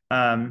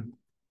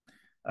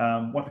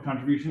what the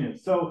contribution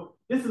is. So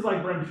this is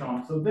like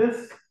Bremsstrahlung. So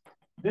this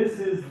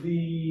is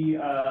the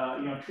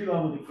tree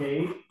level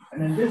decay,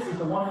 and then this is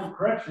the one-loop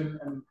correction,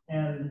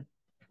 and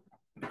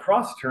the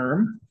cross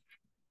term.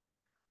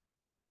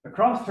 The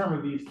cross term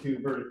of these two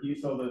vertices,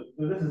 so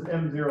this is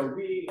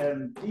M0B,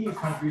 and these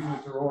contributions,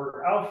 which are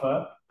order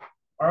alpha,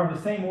 are of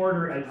the same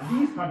order as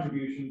these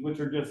contributions,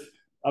 which are just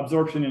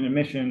absorption and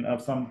emission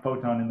of some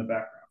photon in the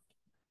background.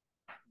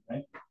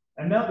 Okay?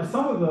 And now the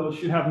sum of those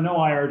should have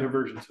no IR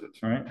divergences,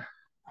 right?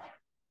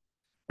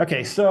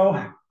 Okay, so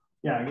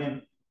yeah,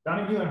 again,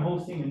 Donahue and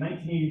Holstein in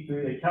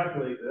 1983, they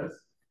calculate this,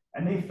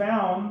 and they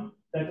found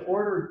that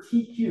order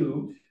T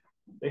cubed,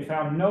 they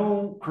found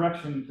no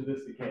correction to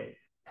this decay.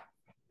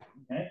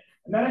 Okay?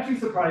 And that actually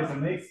surprised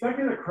them. They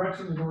expected a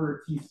correction in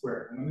order T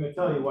squared. And I'm going to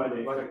tell you why they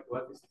expect.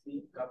 What is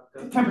T?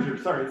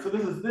 Temperature, sorry. So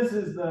this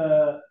is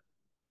the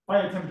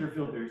finite temperature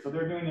field theory. So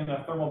they're doing in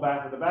a thermal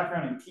bath with the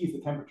background, and T is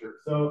the temperature.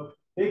 So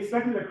they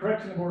expected a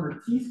correction of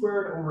order T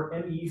squared over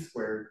ME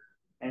squared,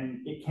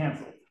 and it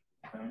canceled.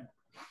 Okay?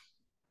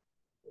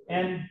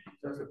 And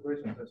just a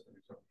question. This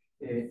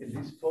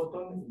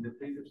photon in the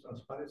previous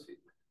transparency,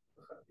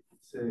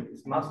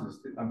 it's massless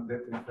and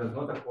it does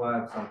not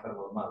acquire some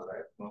thermal mass,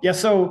 right? No? Yeah,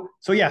 so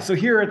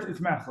here it's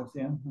massless,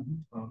 yeah.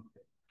 Mm-hmm.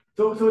 Okay.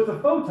 So it's a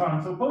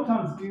photon. So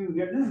photons do,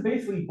 this is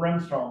basically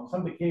Bremsstrahlung,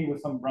 some decay with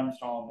some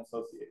Bremsstrahlung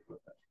associated with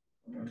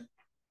it. Okay.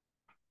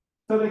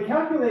 So they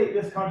calculate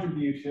this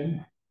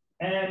contribution,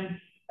 and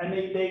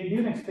they do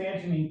an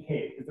expansion in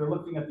K, because they're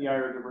looking at the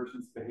IR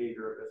divergence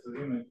behavior of this. So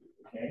they're doing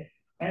okay.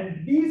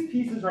 And these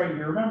pieces right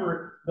here,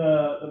 remember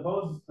the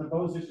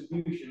Bose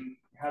distribution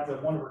has a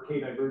 1/k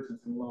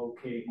divergence and low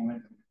k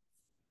momentum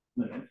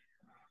limit.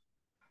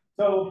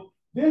 So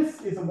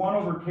this is a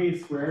 1/k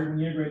squared when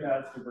you integrate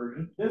that as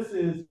divergent. This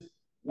is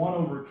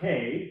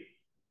 1/k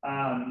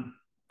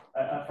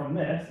from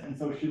this, and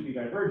so it should be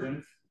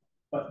divergent.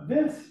 But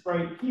this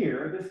right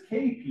here, this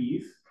k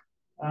piece,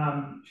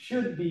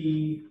 should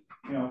be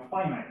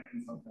finite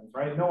in some sense,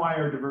 right? No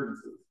IR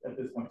divergences at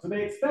this point. So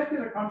they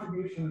expected a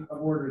contribution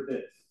of order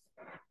this.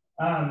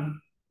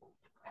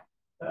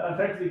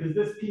 Effectively, because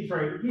this piece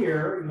right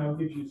here,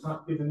 gives you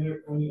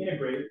when you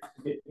integrate,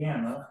 you get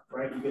gamma,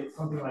 right? You get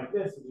something like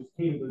this, which is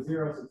k to the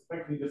 0, so it's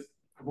effectively just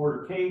of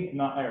order k and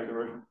not IR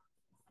divergent.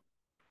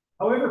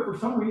 However, for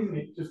some reason,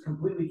 it just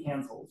completely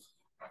cancels.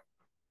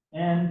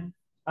 And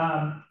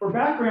for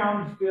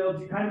background fields,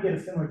 you kind of get a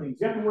similar thing.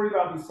 You have to worry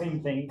about these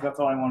same things. That's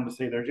all I wanted to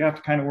say there. You have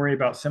to kind of worry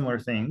about similar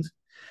things.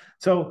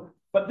 So,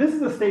 but this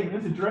is a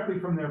statement. This is directly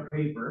from their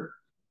paper.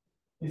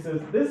 It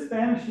says, this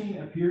vanishing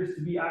appears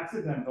to be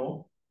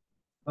accidental,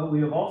 but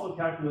we have also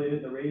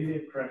calculated the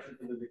radiative correction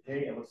for the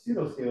decay of a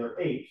pseudoscalar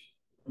H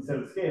instead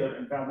of scalar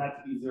and found that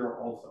to be 0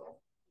 also.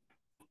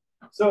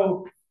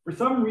 So for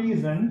some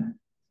reason,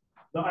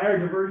 the IR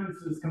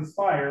divergences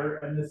conspire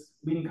and this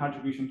leading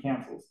contribution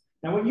cancels.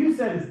 Now what you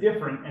said is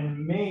different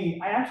and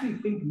I actually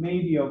think may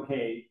be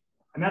okay.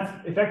 And that's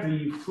effectively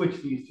you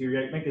switch these two,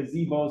 right? Make a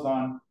Z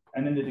boson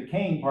and then the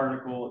decaying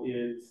particle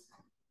is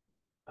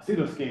a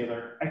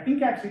pseudoscalar. I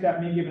think actually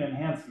that may give an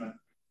enhancement.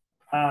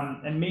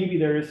 And maybe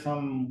there is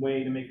some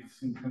way to make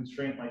some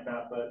constraint like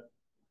that, but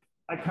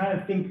I kind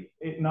of think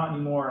it not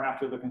anymore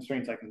after the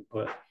constraints I can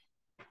put.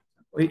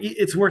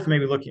 It's worth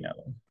maybe looking at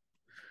them.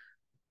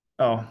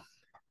 Oh.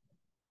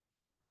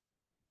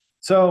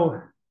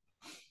 So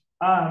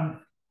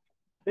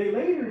they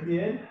later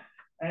did,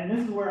 and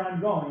this is where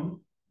I'm going,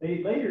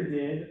 they later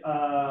did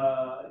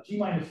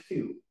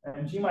G-2.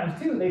 And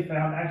G-2 they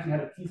found actually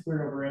had a T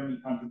squared over ME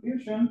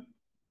contribution.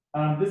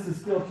 This is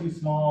still too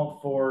small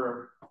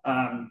for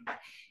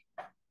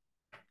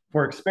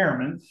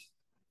experiments,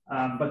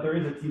 but there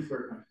is a T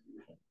squared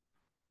contribution.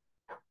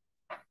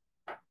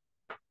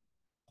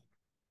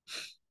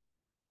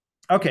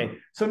 Okay,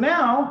 so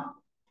now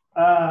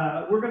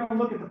we're going to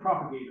look at the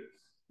propagators.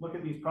 Look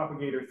at these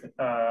propagators,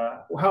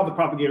 how the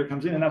propagator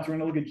comes in, and that's we're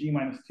going to look at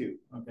G-2.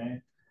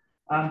 Okay,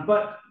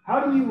 but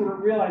how do you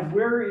realize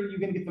where are you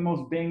going to get the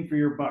most bang for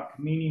your buck?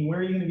 Meaning, where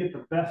are you going to get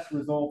the best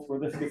results, where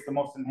this gets the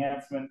most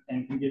enhancement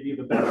and can give you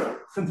the best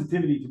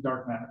sensitivity to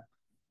dark matter?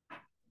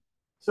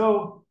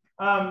 So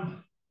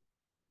I'm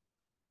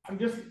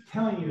just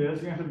telling you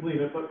this, you have to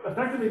believe it, but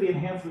effectively the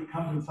enhancement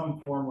comes in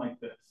some form like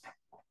this.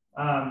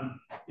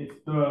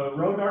 It's the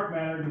rho dark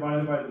matter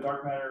divided by the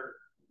dark matter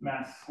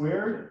mass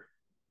squared,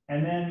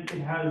 and then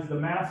it has the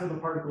mass of the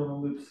particle in the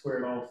loop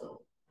squared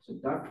also. So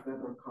dark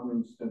matter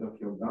comes instead of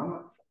your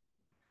gamma?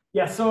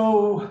 Yeah,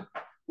 so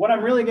what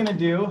I'm really going to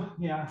do,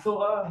 yeah, so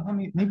let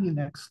me, maybe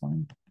next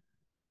slide.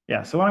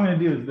 Yeah, so what I'm going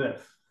to do is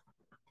this.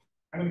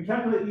 I'm going to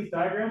calculate these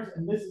diagrams,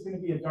 and this is going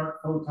to be a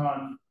dark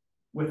photon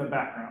with a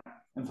background.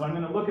 And so I'm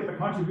going to look at the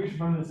contribution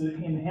from this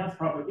enhanced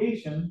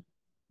propagation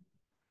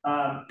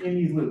in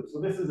these loops. So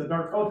this is a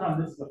dark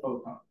photon, this is a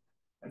photon.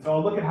 And so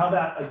I'll look at how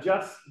that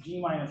adjusts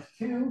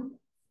G-2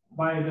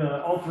 by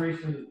the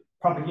alteration of the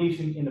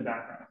propagation in the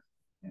background.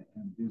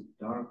 And this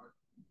dark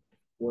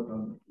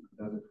photon,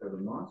 does it have a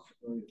mass?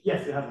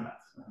 Yes, it has a mass.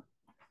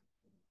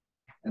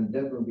 And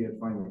that will be a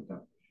finite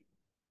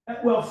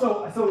temperature. Well,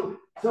 so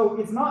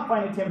it's not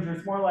finite temperature,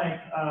 it's more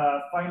like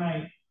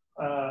finite,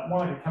 more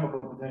like a chemical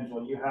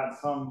potential. You have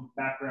some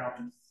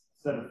background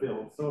set of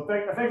fields. So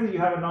effectively you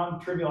have a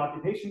non-trivial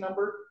occupation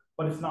number,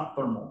 but it's not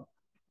thermal.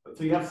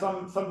 So you have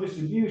some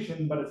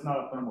distribution, but it's not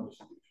a thermal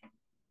distribution.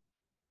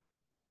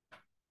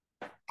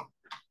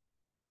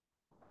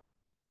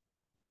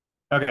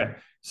 Okay,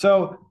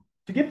 so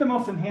to get the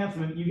most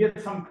enhancement, you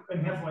get some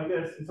enhancement like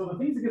this. And so the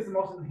things that get the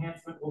most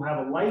enhancement will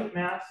have a light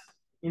mass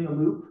in the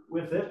loop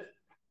with it.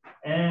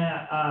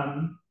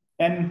 And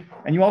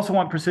you also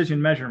want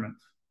precision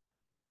measurements.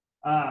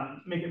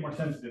 Make it more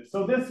sensitive.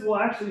 So this will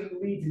actually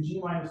lead to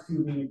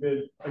G-2 being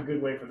a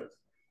good way for this.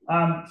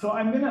 So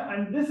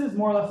this is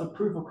more or less a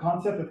proof of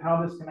concept of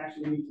how this can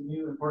actually lead to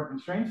new important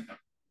constraints.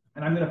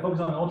 And I'm going to focus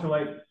on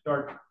ultralight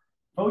dark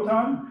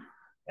photon.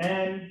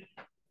 And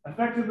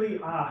effectively,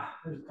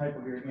 there's a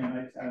typo here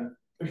again.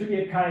 There should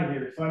be a chi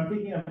here. So I'm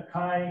thinking of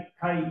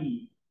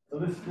chi-e. So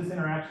this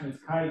interaction is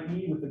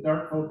chi-e with the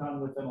dark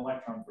photon with an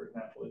electron, for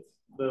example. It's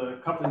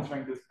the coupling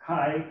strength is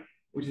chi,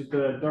 which is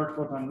the dark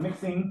photon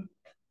mixing,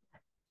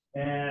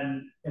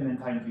 and then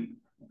times e.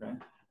 Okay.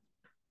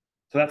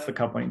 So that's the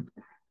coupling.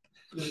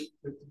 So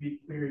to be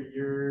clear,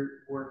 you're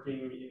working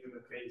in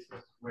the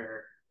basis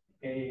where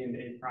A and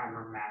A prime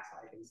are mass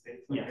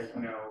eigenstates. Like yes. There's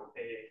no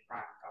A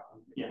prime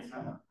coupling. Yes.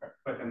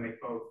 But then they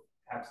both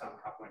have some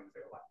coupling to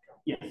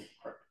electrons. Yes.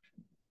 Correct.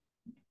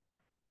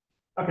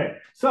 Okay.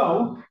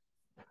 So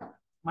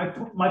my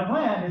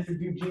plan is to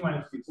do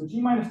G-2. So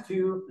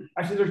G-2,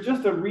 actually, there's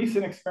just a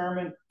recent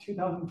experiment, end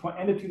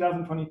of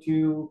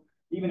 2022,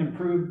 even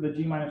improved the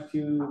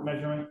G-2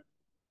 measurement.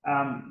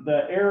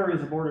 The error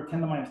is of order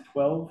 10 to the minus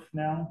 12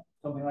 now,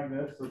 something like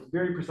this. So it's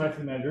very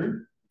precisely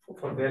measured.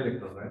 For the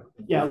electron, right?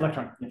 Yeah,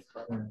 electron. Yes.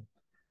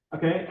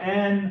 Okay,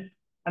 and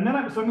then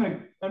I'm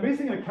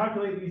basically going to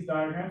calculate these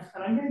diagrams,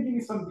 and I'm going to give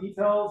you some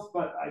details,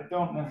 but I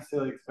don't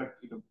necessarily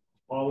expect you to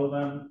follow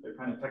them. They're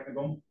kind of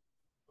technical.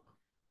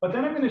 But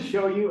then I'm going to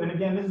show you, and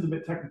again, this is a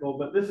bit technical,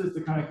 but this is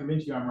to kind of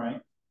convince you I'm right.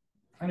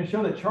 I'm going to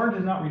show that charge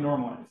is not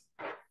renormalized.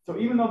 So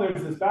even though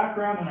there's this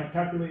background and I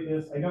calculate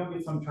this, I don't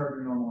get some charge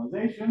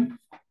renormalization.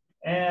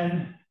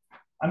 And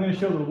I'm going to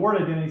show the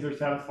reward identities are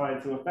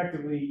satisfied. So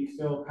effectively, you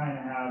still kind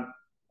of have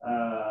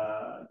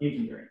gauge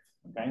invariance.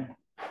 Okay.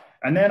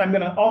 And then I'm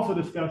going to also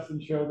discuss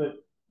and show that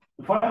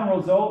the final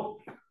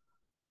result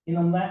in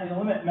a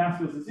limit mass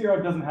goes to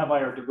 0 doesn't have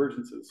IR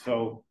divergences.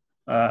 So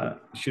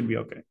should be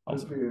okay.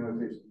 Also.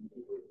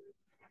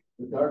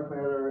 The dark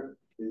matter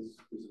is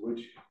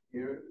which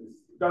here? Is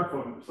dark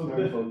photon. So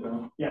dark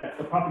photon. Yeah, it's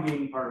the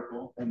propagating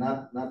particle. And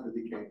not the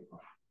decaying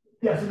one.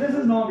 Yeah, so this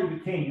is no longer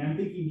decaying. I'm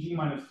thinking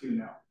G-2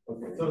 now.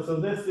 Okay. So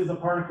this is a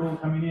particle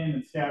coming in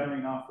and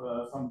scattering off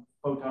some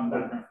photon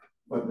background.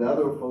 But the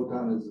other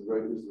photon is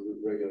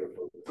regular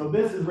photon. So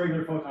this is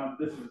regular photon,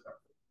 this is dark.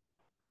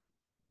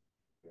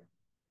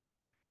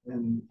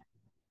 And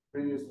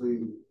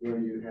previously where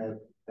you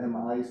had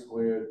MI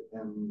squared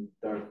and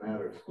dark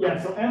matter squared.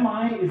 Yeah, so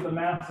MI is the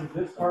mass of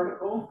this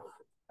particle,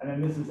 and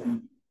then this is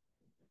M.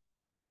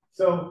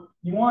 So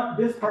you want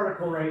this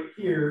particle right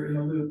here in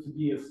the loop to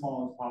be as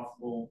small as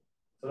possible.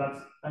 So that's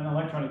an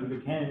electron is a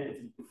good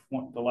candidate. It's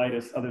the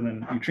lightest other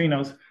than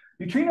neutrinos.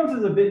 Neutrinos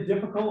is a bit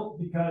difficult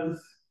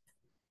because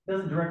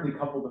doesn't directly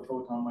couple to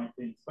photon-like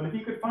things. But if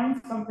you could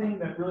find something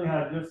that really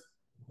had just,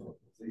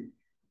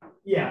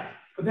 yeah,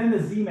 but then the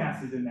Z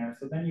mass is in there,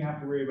 so then you have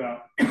to worry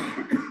about.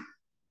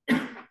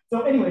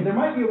 So anyway, there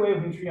might be a way of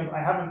neutrinos. I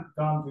haven't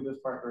gone through this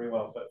part very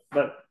well,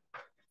 but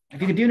if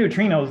you could do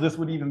neutrinos, this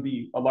would even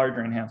be a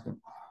larger enhancement.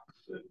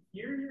 So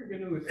here you're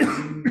going to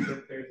assume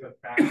that there's a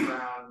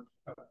background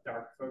of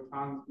dark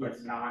photons, but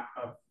yes, not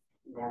of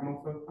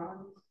normal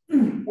photons?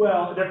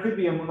 Well, there could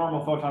be a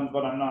normal photons,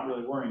 but I'm not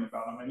really worrying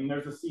about them. I mean,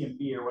 there's a C and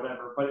B or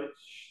whatever, but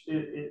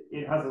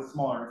it has a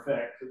smaller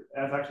effect,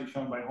 as actually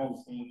shown by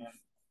Holstein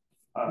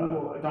and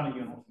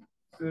Donahue and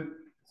Holstein.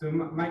 So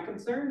my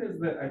concern is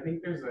that I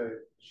think there's a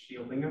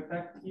shielding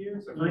effect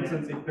here. So for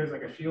instance, if there's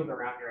like a shield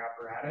around your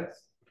apparatus.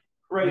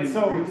 Right,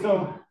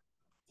 so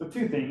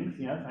two things,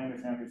 yes, I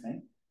understand what you're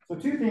saying. So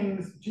two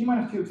things,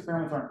 G-2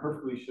 experiments aren't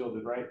perfectly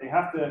shielded, right? They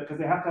have to, because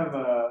they have to have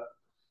a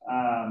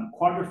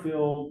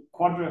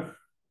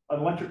an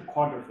electric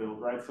quadrifield,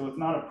 right? So it's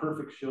not a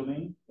perfect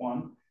shielding,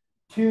 one.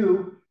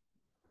 Two,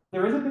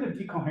 there is a bit of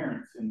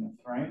decoherence in this,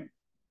 right?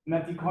 And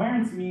that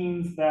decoherence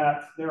means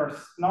that there are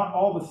not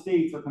all the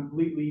states are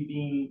completely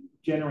being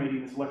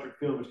generating this electric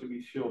field, which can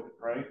be shielded,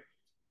 right?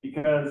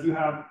 Because you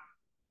have,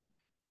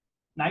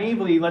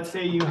 naively, let's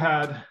say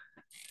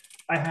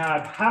I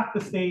had half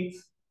the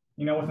states,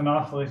 you know, with an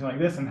oscillation like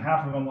this and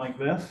half of them like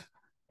this,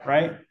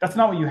 right? That's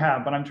not what you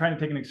have, but I'm trying to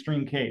take an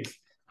extreme case.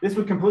 This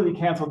would completely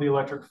cancel the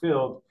electric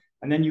field,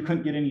 and then you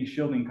couldn't get any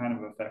shielding kind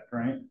of effect,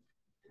 right?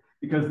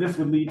 Because this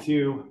would lead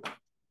to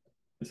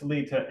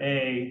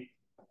A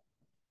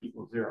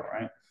equals 0,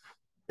 right?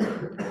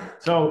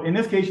 So in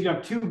this case, you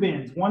have two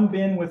bins, one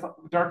bin with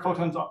dark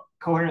photons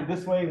coherent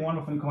this way, one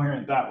with them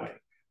coherent that way.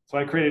 So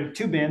I created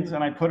two bins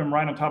and I put them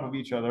right on top of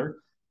each other.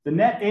 The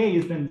net A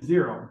is then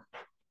 0.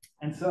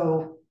 And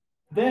so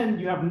then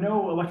you have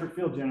no electric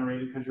field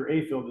generated because your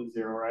A field is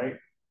 0, right?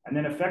 And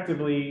then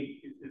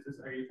effectively,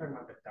 are you talking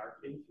about the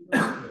dark A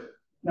field?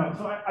 No,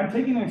 so I'm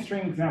taking an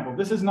extreme example.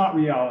 This is not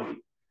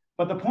reality.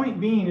 But the point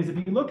being is if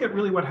you look at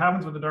really what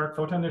happens with the dark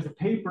photon, there's a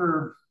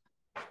paper,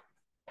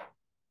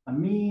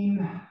 I'm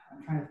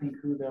trying to think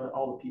who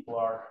all the people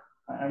are.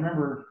 I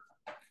remember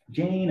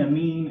Jane,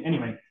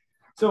 anyway.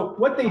 So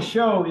what they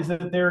show is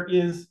that there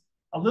is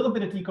a little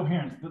bit of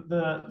decoherence.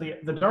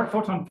 The dark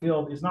photon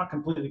field is not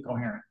completely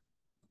coherent.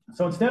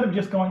 So instead of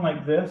just going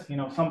like this, you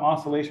know, some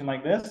oscillation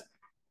like this,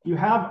 you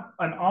have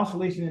an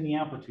oscillation in the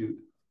amplitude,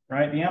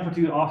 right? The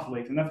amplitude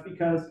oscillates, and that's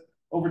because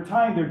over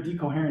time they're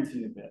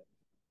decoherencing a bit,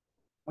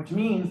 which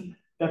means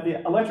that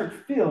the electric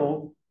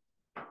field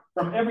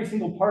from every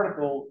single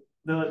particle,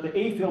 the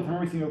A field from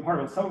every single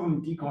particle, some of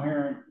them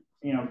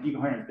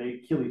decoherent,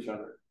 they kill each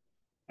other.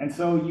 And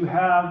so you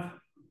have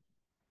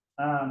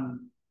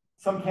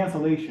some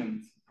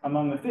cancellations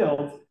among the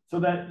fields so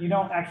that you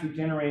don't actually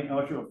generate an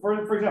electrical. For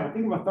example,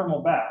 think of a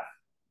thermal bath,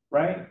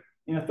 right?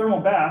 In a thermal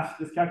bath,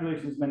 this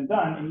calculation has been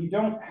done, and you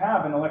don't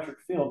have an electric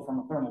field from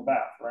a thermal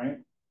bath, right?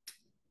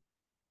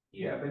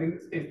 Yeah, but in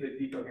this case, the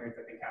decoherence,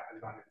 I think,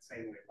 happens on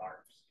insanely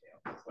large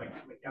scales. Like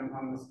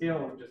on the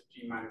scale of just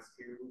G-2,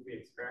 the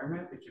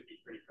experiment, it should be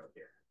pretty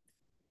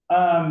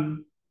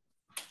coherent.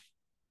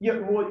 Yeah,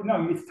 well,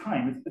 no, it's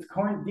time. It's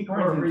decoherence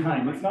in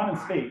time. It's not in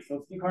space, so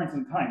it's decoherence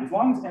in time. As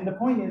long as, and the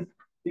point is,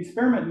 the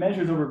experiment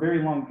measures over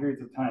very long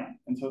periods of time,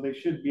 and so they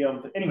should be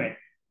able to.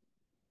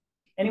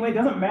 Anyway, it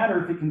doesn't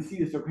matter if it can see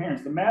this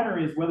coherence. The matter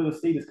is whether the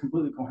state is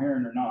completely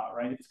coherent or not,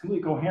 right? If it's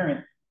completely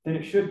coherent, then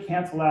it should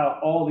cancel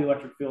out all the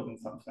electric field in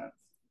some sense,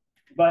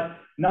 but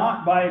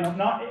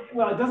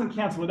it doesn't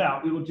cancel it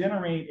out. It will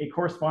generate a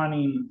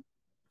corresponding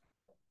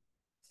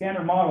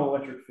standard model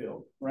electric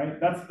field, right?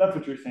 That's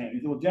what you're saying.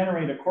 Is it will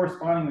generate a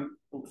corresponding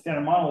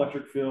standard model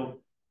electric field,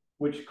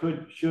 which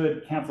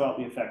should cancel out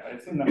the effect. I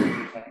assume that's what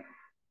you're saying.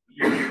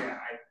 Yeah,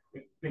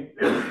 I think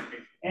that's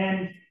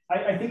and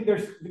I think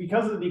there's,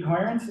 because of the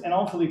decoherence, and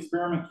also the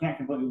experiment can't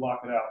completely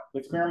lock it out. The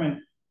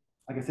experiment,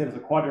 like I said, is a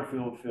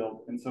quadrifield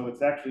field, and so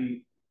it's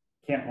actually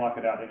can't block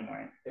it out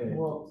anyway.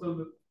 Well,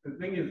 so the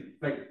thing is,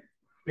 like,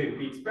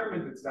 the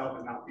experiment itself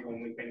is not the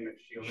only thing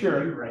that's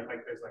shielding you, right?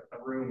 Like, there's like the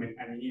room,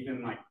 and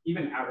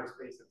even outer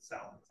space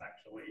itself is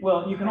actually.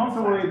 Well, you can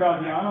also worry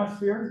about the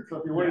ionosphere. So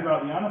if you're worried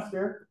about the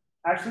ionosphere,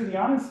 actually the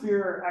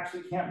ionosphere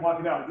actually can't block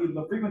it out.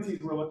 The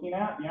frequencies we're looking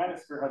at, the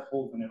ionosphere has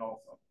holes in it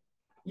also.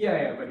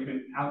 Yeah, but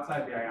even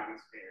outside the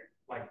ionosphere,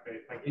 like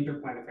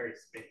interplanetary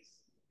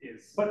space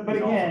is. But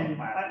again,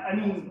 I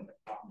mean,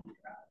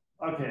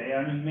 okay,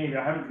 I mean, maybe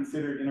I haven't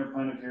considered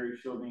interplanetary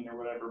shielding or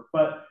whatever,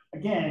 but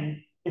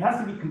again, it has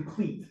to be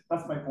complete.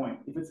 That's my point.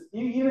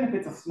 Even if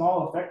it's a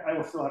small effect, I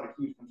will still have a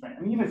huge constraint.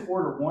 I mean, even if it's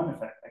order 1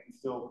 effect, I can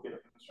still get a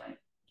constraint.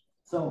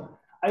 So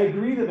I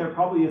agree that there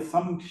probably is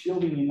some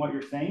shielding in what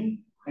you're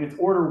saying, and it's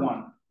order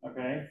 1,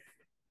 okay?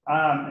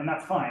 And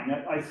that's fine.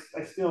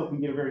 I still can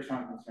get a very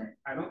strong constraint.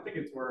 I don't think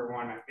it's order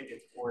 1. I think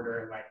it's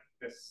order like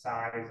the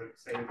size of,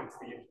 say, if it's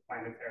the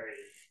interplanetary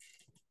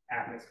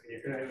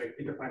atmosphere, like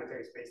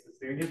interplanetary space that's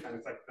doing it, then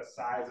it's like the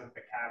size of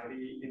the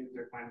cavity in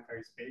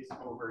interplanetary space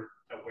over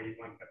the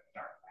wavelength of the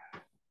dark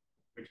matter.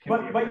 Which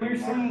can but you're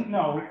saying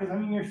no, because I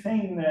mean you're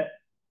saying that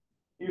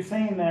you're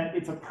saying that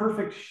it's a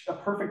perfect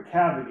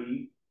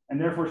cavity, and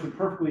therefore should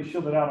perfectly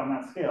shield it out on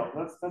that scale.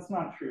 That's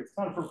not true. It's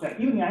not a perfect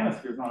cavity. Even the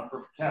ionosphere is not a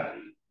perfect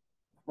cavity,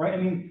 right? I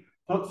mean,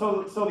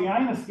 so the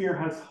ionosphere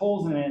has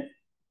holes in it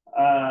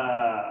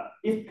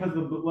because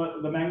of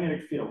the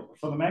magnetic field.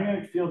 So the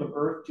magnetic field of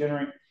Earth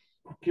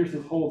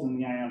pierces holes in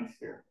the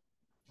ionosphere.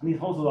 And these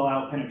holes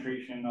allow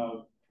penetration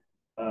of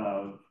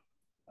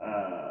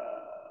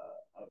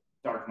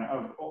dark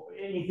matter, of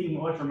anything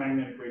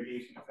electromagnetic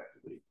radiation,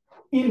 effectively,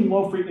 in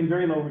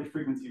very low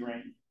frequency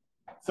range.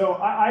 So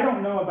I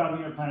don't know about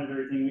the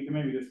interplanetary thing. We can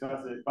maybe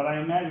discuss it, but I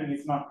imagine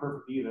it's not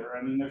perfect either.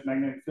 I mean, there's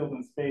magnetic field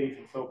in space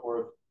and so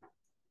forth.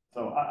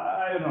 So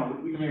I don't know.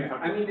 We can maybe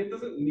talk. I mean, it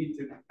doesn't need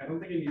to. I don't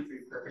think it needs to be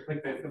perfect.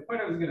 Like the point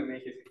I was going to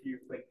make is if you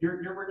like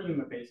you're working in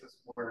the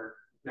basis where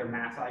they're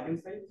mass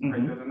eigenstates,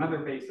 right? There's another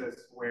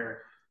basis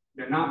where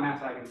they're not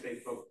mass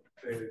eigenstates, but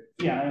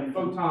the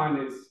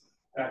photon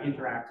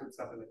interacts with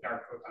stuff that the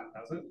dark photon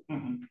doesn't.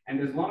 And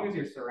as long as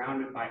you're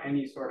surrounded by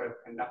any sort of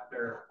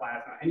conductor,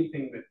 plasma,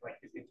 anything that like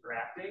is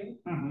interacting,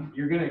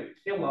 you're going to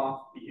kill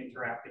off the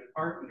interacting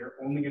part, and you're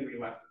only going to be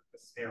left with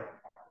the sterile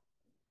part.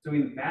 So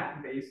in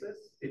that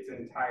basis, it's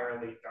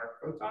entirely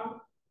dark photon.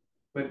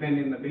 But then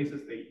in the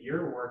basis that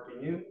you're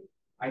working in,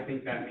 I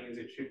think that means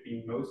it should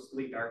be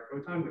mostly dark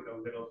photon with a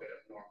little bit of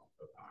normal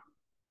photon.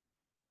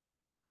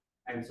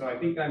 And so I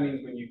think that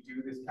means when you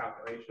do this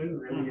calculation,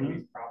 really in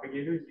these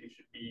propagators, you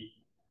should be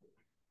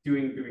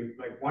doing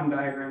like one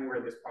diagram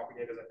where this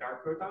propagator is a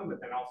dark photon,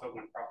 but then also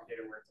one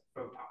propagator where it's a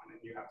photon,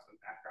 and you have some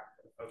background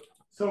for the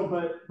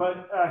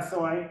photon.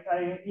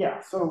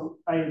 So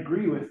I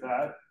agree with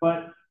that,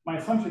 but my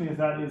assumption is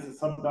that is a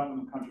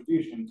subdominant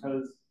contribution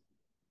because,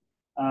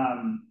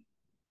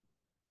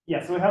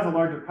 so it has a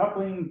larger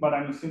coupling, but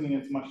I'm assuming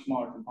it's a much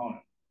smaller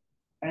component.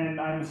 And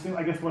I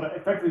guess what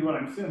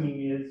I'm assuming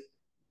is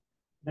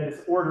that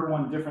it's order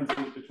 1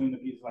 differences between the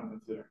pieces I'm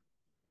considering.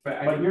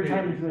 But you're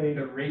trying to say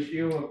the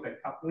ratio of the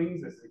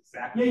couplings is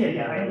exactly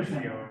I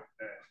understand. Ratio of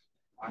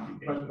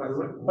the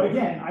occupation. But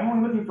again, I'm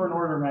only looking for an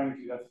order of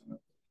magnitude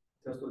estimate.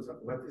 Just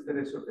what is the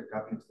ratio of the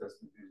couplings?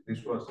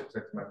 This was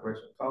exactly my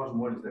question. How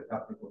small is the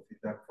coupling of the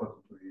dark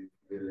photon to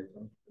the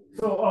electron?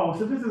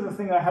 So this is the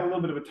thing that I had a little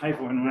bit of a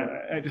typo in.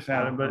 I just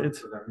added, but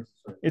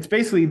it's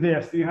basically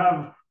this. You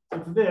have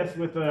this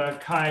with a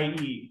chi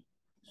e.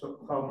 So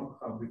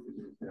how big is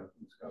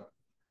this coupling?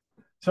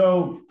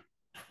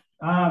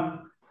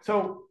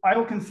 So I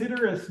will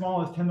consider as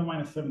small as 10 to the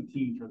minus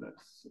 17 for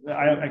this.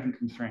 I can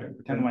constrain it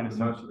for 10 to the minus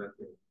 17.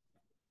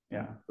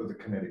 Yeah. So the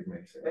kinetic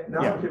makes it. Now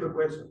I have a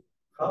question.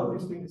 How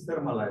this thing is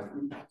thermalized?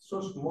 It's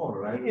so small,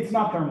 right? It's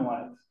not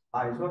thermalized.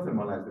 It's not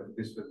thermalized.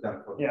 This with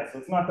dark photon. Yeah, so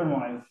it's not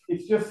thermalized.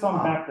 It's just some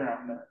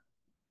background there.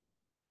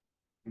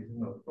 It's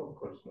not, of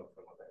course, not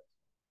thermalized.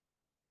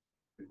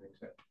 It makes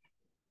sense.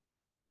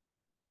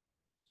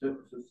 So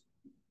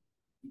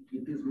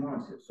it is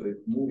massive, so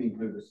it's moving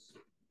with this.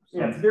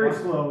 Yeah, it's very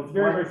slow. It's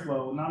very, very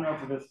slow,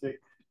 non-relativistic.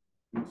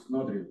 It's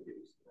not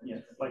relativistic.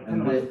 Yes, like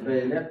and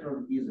the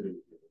electron is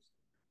relativistic.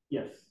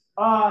 Yes.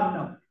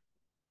 No.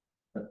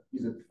 But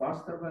is it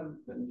faster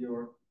than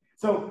your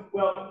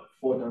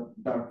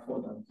dark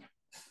photons?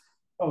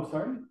 Oh,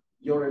 sorry?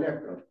 Your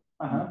electron.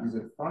 Is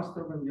it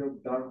faster than your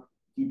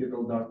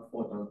typical dark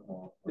photon?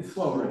 It's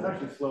slower. It's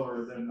actually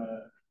slower than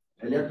the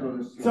electron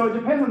is slower. So it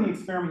depends on the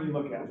experiment you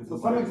look at. So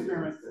some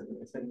experiments.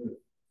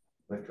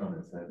 Electron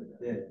is heavy.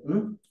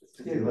 It's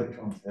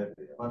electrons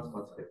heavy.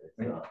 What's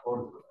heavy?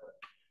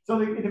 So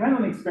it depends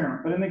on the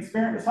experiment, but in the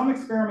experiment, some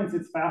experiments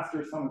it's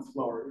faster, some it's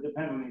slower. It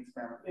depends on the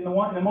experiment. In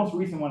the most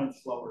recent one,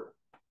 it's slower.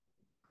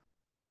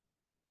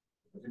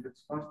 But if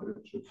it's faster,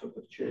 it should sort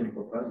of change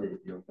the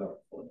radiate your dark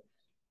photons.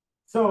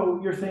 So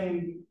you're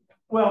saying,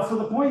 well, so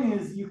the point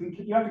is you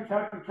have to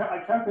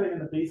calculate in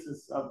the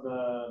basis of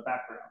the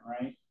background,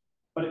 right?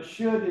 But it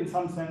should, in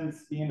some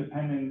sense, be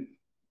independent.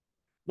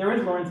 There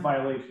is Lorentz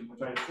violation,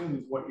 which I assume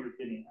is what you're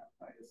getting at.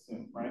 I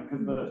assume, right?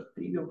 Because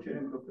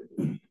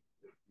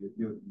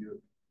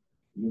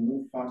you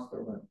move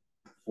faster than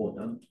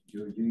photon.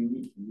 You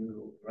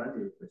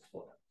radiate this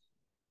photon.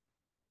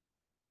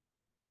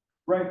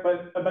 Right,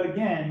 but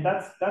again,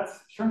 that's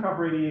Cherenkov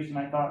radiation.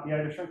 I thought the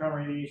idea of Cherenkov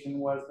radiation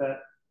was that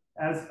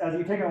as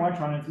you take an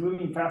electron, it's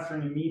moving faster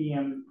in a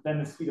medium than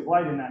the speed of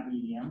light in that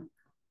medium.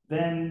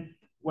 Then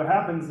what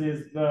happens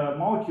is the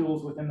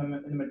molecules within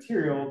the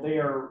material,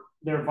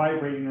 they're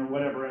vibrating or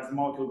whatever as the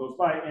molecule goes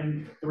by,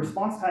 and the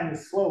response time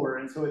is slower,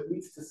 and so it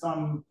leads to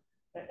some.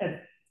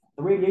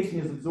 The radiation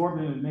is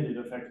absorbed and emitted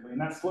effectively, and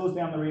that slows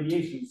down the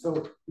radiation.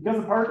 So because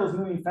the particle is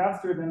moving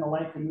faster than the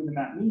light can move in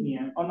that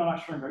medium, oh no,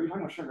 not Cherenkov. You're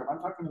talking about Cherenkov. I'm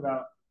talking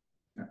about.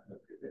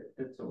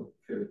 That's all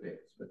fair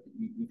base. But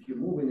if you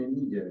move in a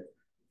medium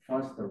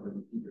faster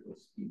than the typical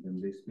speed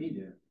in this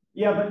medium,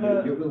 you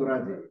will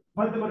radiate.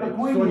 But the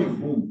point is,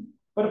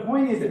 but the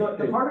point is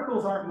the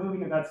particles aren't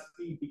moving at that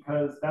speed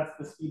because that's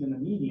the speed in the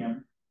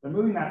medium. They're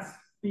moving that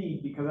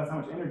speed because that's how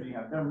much energy you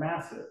have. They're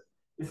massive.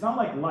 It's not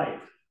like light.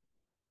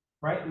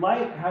 Right,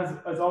 light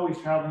is always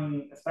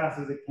traveling as fast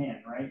as it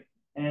can, right?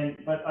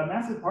 But a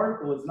massive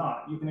particle is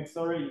not. You can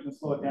accelerate, you can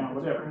slow it down,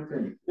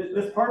 whatever.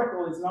 This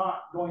particle is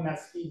not going that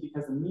speed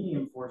because the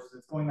medium forces.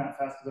 It's going that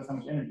fast because that's how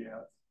much energy it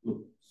has.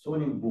 Look,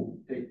 sonic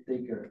boom. Take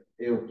an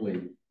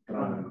airplane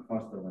traveling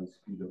faster than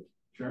speed of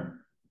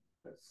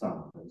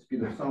sound. The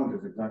speed of sound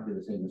is exactly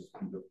the same as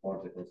speed of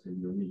particles in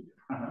your medium.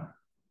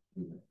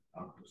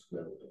 Up to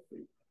square root of 3.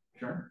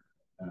 Sure.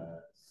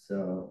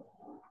 So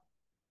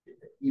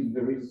if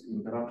there is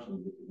interaction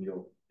between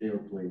your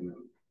airplane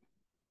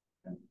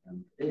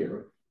and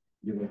air,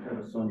 you will have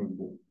a sonic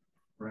boom,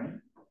 right?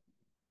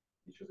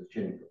 Which is a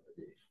chain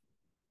propagation.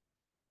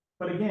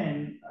 But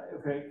again,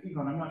 okay, keep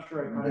on. I'm not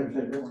sure I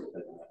understand.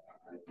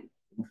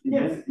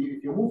 Yes.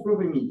 If you move through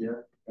the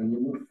media and you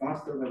move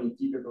faster than the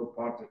typical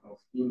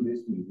particles in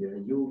this media,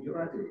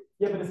 you're at it.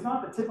 Yeah, but it's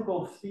not the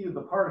typical speed of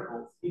the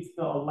particles. It's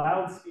the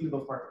allowed speed of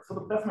those particles.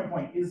 So that's my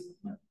point.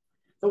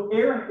 So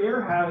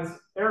air has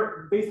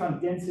based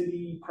on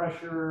density,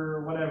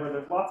 pressure, whatever.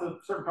 There's lots of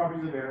certain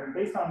properties of air, and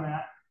based on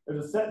that,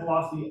 there's a set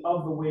velocity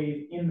of the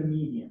wave in the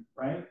medium,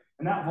 right?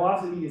 And that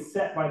velocity is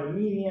set by the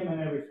medium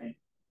and everything.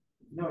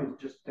 No,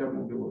 it's just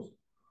thermal velocity.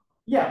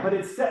 Yeah, but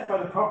it's set by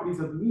the properties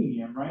of the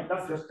medium, right?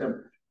 That's just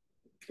temperature.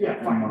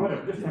 Yeah, fine,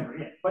 whatever, just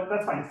temperature. Yeah, but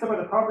that's fine. It's set by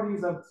the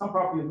properties of some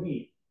property of the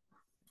medium,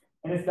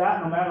 and it's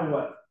that no matter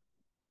what.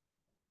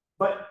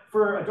 But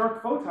for a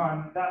dark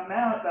photon, that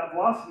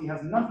velocity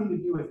has nothing to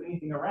do with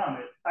anything around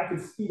it. I could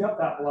speed up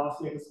that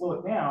velocity. I could slow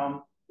it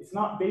down. It's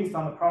not based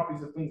on the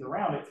properties of things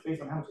around it. It's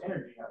based on how much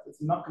energy it has.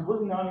 It's not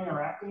completely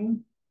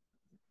non-interacting,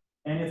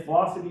 and its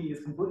velocity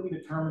is completely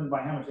determined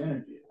by how much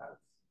energy it has.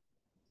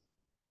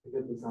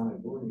 Because the sonic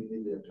boom, you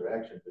need the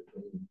interaction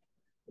between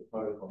the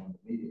particle and the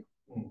medium.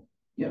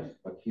 Yes,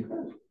 but he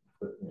has.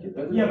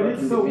 Yeah, but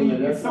it's so weak.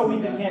 It's so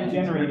weak it can't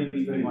generate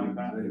anything like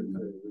that.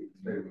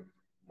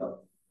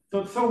 So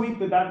it's so weak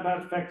that that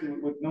effect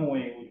with no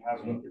way would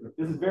have it.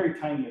 This is very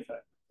tiny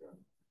effect.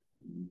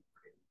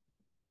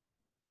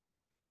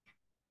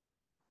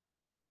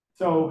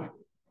 So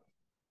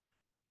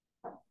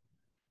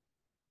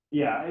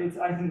yeah,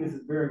 I think this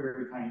is very,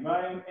 very tiny.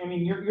 But I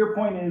mean, your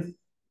point is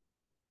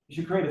you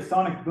should create a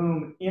sonic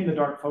boom in the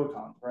dark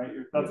photons, right?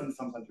 That's in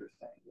some sense you're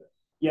saying.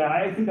 Yeah,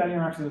 I think that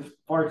interaction is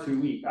far too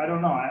weak. I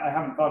don't know. I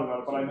haven't thought about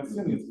it, but I'm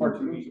assuming it's far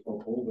too weak.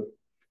 All the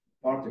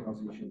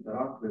particles which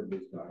interact with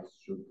these guys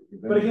should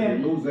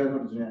again, lose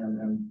energy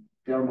and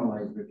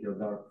thermalize with your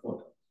dark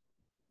photon.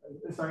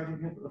 Sorry, I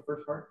didn't hear the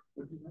first part.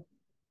 What did you say?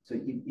 So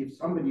if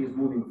somebody is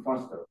moving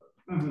faster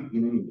in a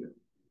medium,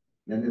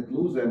 then it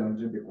loses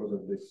energy because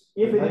of this.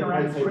 If it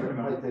interacts quick enough,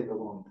 enough. It might take a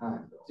long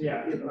time, though.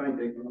 Yeah. It might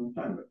take a long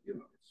time, but it's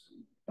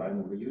time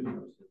of the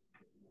universe.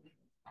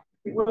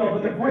 Well,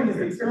 but the point is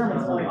the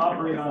experiments only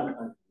operate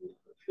on,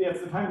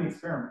 it's the time of the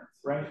experiments,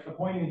 right? The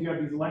point is you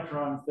have these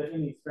electrons that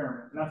in the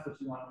experiment, and that's what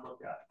you want to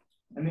look at.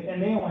 And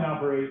they only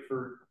operate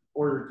for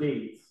order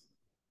days.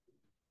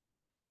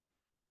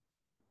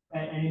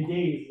 And in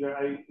days,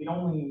 I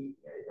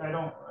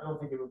don't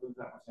think it would lose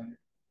that much energy.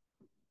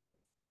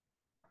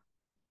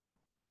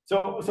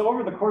 So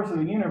over the course of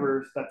the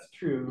universe, that's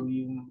true.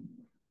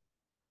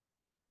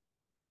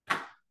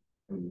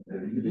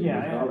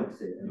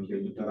 Galaxy and you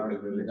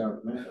interact with the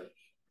dark matter.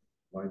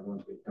 Why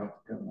won't we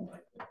talk to them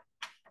like that?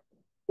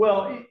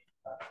 Well,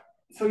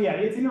 so yeah,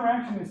 its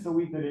interaction is so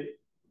weak that it,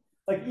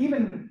 like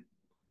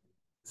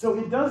so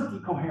it does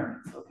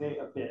decoherence, okay,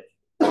 a bit.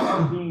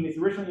 Being it's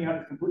originally you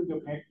had this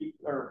completely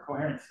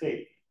coherent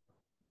state,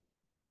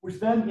 which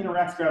then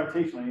interacts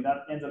gravitationally.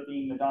 That ends up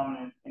being the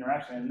dominant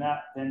interaction, and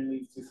that then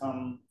leads to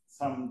some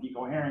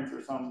decoherence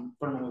or some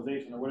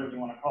thermalization or whatever you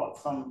want to call it,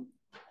 some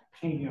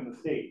changing of the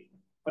state.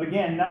 But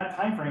again, that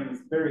time frame is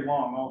very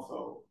long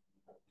also,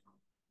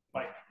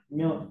 like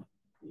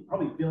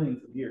probably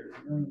billions of years,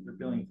 millions or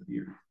billions of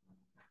years.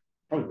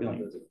 Probably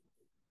billions.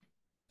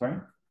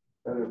 Sorry?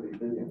 Better be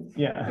billions.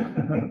 Yeah.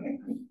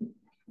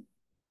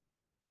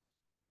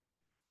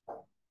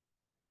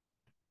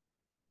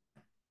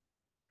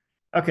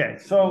 Okay,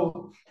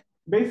 so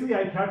basically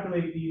I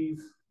calculate these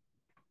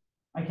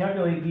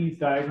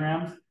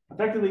diagrams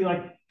effectively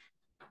like,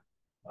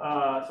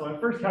 so I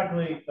first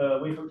calculate the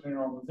wave function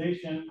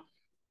normalization,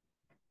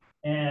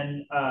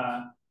 and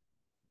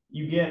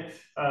you get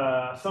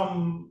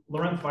some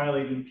Lorentz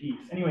violating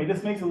piece. Anyway,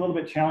 this makes it a little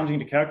bit challenging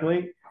to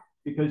calculate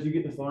because you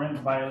get this Lorentz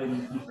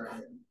violating piece right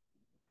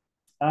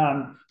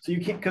here. So you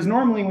can't, because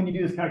normally when you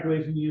do this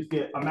calculation, you just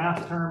get a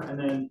mass term and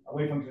then a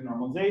wave function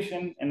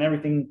normalization, and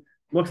everything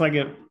looks like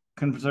it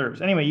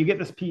conserves. Anyway, you get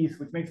this piece,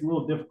 which makes it a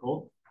little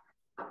difficult.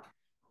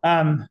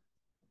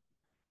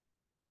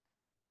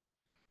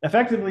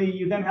 Effectively,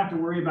 you then have to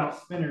worry about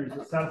spinors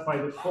that satisfy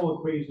this whole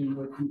equation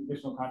with these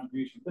additional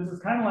contributions. This is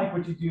kind of like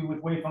what you do with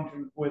wave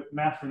function with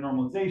mass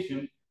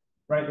renormalization,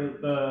 right?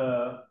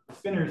 The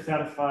spinors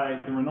satisfy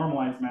the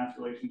renormalized mass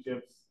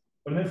relationships,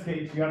 but in this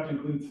case, you have to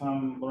include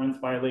some Lorentz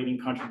violating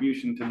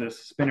contribution to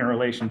this spinor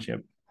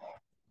relationship.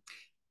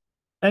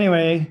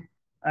 Anyway,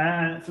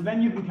 so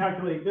then you can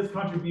calculate this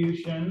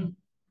contribution,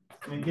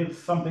 and it gives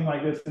something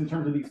like this in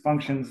terms of these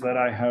functions that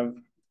I have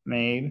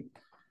made.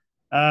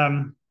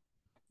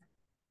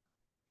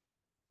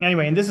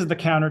 Anyway, and this is the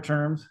counter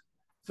terms.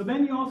 So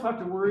then you also have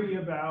to worry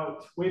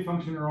about wave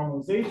function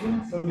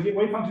normalization. So to get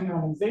wave function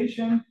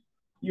normalization,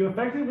 you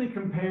effectively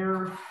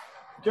compare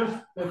just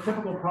the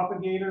typical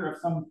propagator of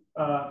some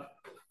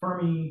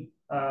fermion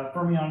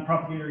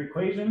propagator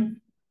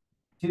equation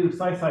to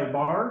psi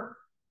bar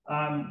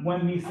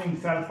when these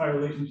things satisfy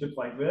relationships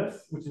like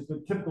this, which is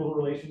the typical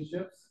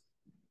relationships.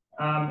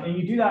 And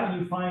you do that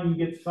and you find you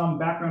get some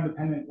background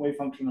dependent wave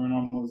function or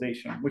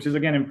normalization, which is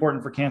again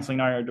important for canceling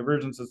IR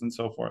divergences and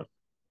so forth.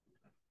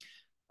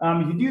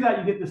 If you do that,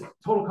 you get this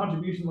total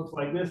contribution looks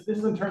like this. This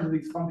is in terms of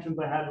these functions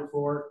I had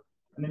before.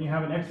 And then you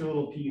have an extra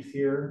little piece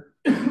here.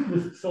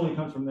 This solely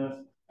comes from this.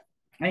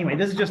 Anyway,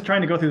 this is just trying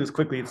to go through this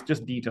quickly. It's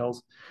just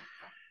details.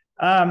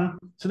 So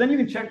then you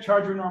can check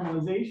charge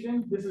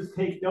renormalization. This is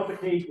take delta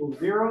K equals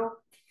 0.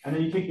 And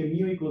then you take the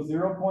mu equals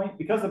 0 point.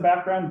 Because the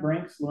background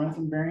breaks Lorentz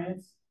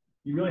invariance,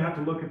 you really have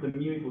to look at the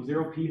mu equals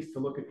 0 piece to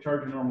look at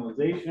charge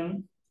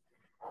renormalization.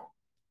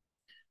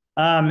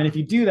 And if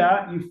you do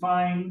that, you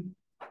find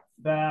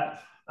that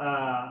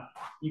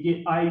you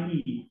get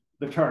IE,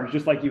 the charge,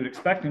 just like you would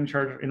expect in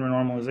charge in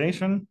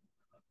renormalization.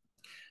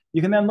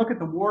 You can then look at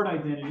the Ward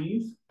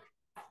identities.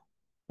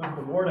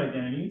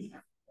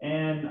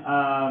 And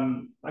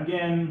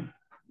again,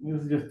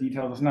 this is just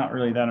details. It's not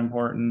really that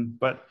important,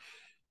 but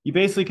you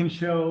basically can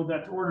show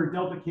that to order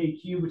delta K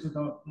cubed, which is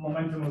the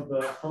momentum of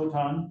the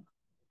photon,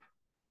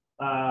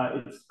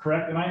 it's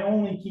correct. And I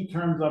only keep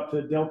terms up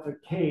to delta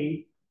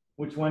K,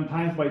 which when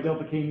times by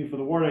delta K mu for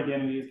the Ward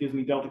identities gives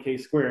me delta K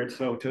squared.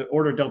 So to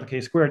order delta K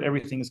squared,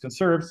 everything is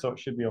conserved, so it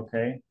should be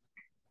okay.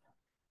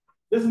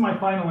 This is my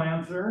final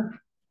answer.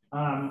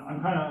 I'm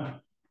kind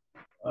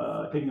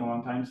of taking a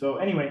long time. So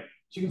anyway,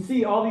 as you can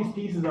see, all these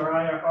pieces are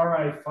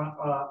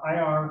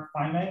IR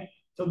finite.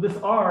 So this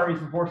R is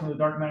proportional to the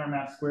dark matter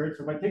mass squared.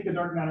 So if I take the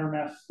dark matter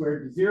mass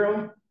squared to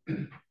 0,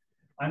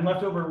 I'm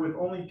left over with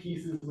only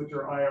pieces which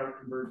are IR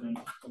convergent,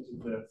 which is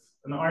this.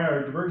 And the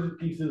IR divergent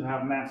pieces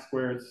have mass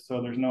squares,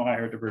 so there's no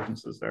IR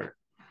divergences there.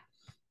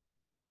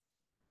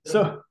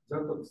 So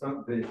the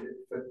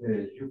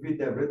UV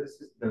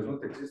divergences does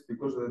not exist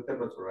because of the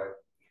temperature, right?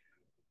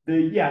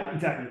 Yeah,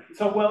 exactly.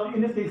 So, well,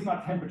 in this case, it's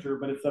not temperature,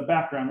 but it's the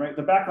background, right?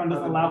 The background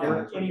doesn't allow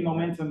for any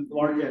momentum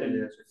larger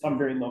than some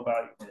very low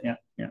value.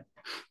 Yeah,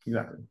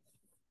 exactly.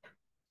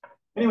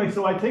 Anyway,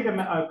 so I take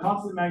a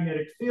constant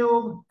magnetic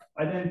field.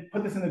 I then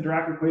put this in the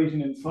Dirac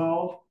equation and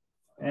solve.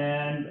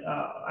 And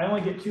I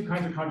only get 2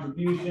 kinds of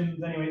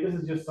contributions. Anyway, this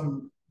is just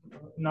some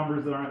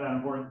numbers that aren't that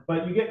important.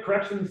 But you get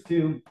corrections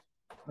to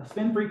the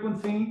spin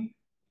frequency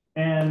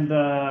and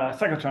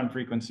cyclotron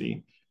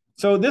frequency.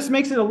 So this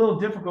makes it a little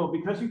difficult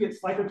because you get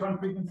cyclotron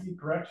frequency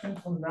corrections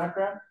from the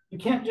background. You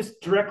can't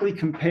just directly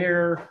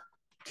compare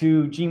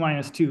to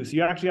G-2. So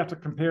you actually have to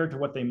compare to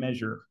what they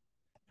measure.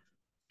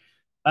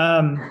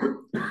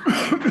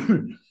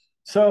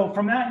 So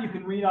from that, you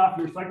can read off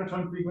your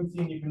cyclotron frequency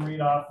and you can read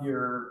off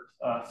your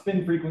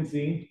spin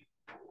frequency.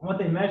 And what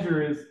they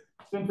measure is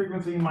spin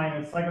frequency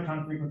minus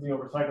cyclotron frequency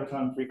over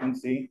cyclotron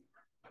frequency.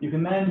 You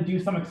can then do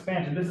some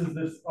expansion. This is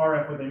this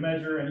RF what they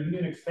measure, and you can do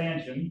an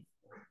expansion.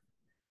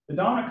 The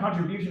dominant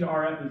contribution to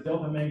RF is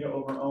delta omega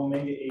over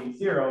omega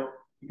A0,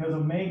 because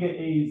omega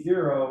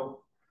A0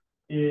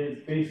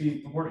 is basically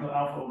proportional to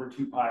alpha over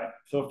 2 pi.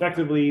 So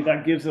effectively,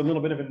 that gives a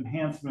little bit of an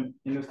enhancement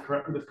in this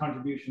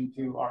contribution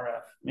to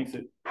RF, makes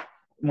it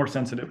more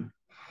sensitive.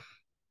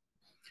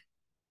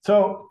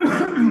 So,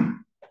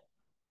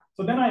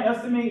 so then I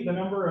estimate the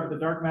number of the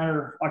dark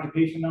matter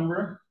occupation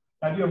number.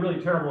 I do a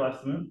really terrible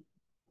estimate,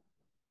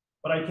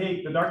 but I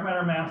take the dark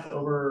matter mass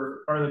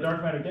over, or the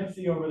dark matter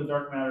density over the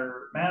dark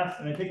matter mass,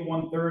 and I take a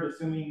 1/3,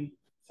 assuming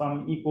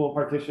some equal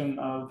partition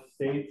of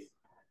states.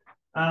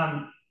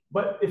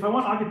 But if I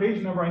want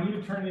occupation number, I need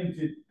to turn it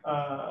into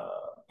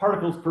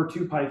particles per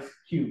 2 pi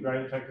cubed,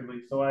 right,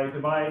 effectively. So I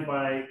divide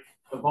by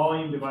the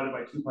volume divided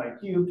by 2 pi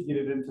cubed to get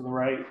it into the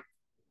right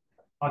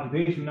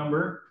occupation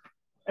number.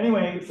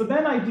 Anyway, so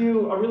then I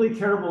do a really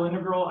terrible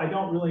integral. I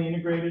don't really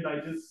integrate it. I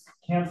just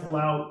cancel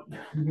out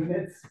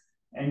units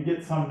and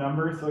get some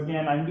number. So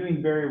again, I'm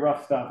doing very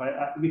rough stuff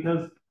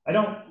because I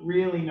don't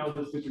really know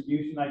this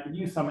distribution. I could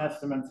use some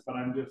estimates, but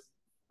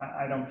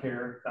I don't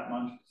care that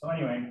much. So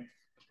anyway,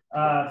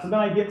 so then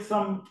I get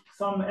some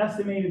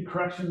estimated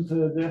correction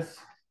to this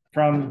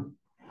from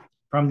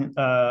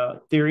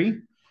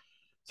theory.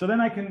 So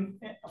then I can,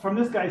 from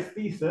this guy's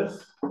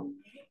thesis,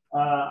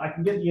 I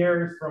can get the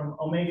errors from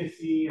omega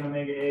C and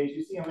omega A. As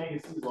you see, omega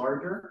C is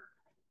larger.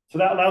 So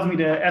that allows me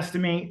to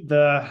estimate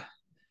the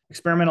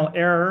experimental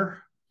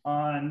error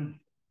on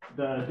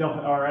the delta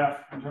RF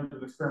in terms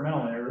of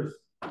experimental errors.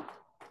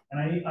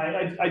 And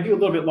I do a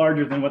little bit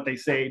larger than what they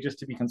say just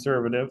to be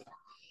conservative.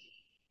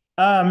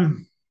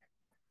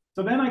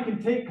 So then I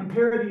can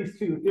compare these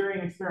two, theory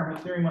and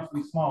experiment. Theory must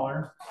be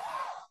smaller.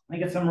 I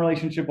get some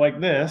relationship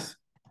like this.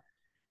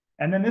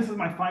 And then this is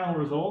my final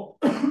result.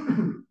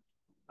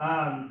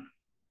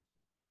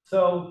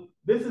 So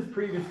this is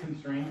previous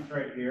constraints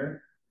right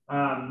here.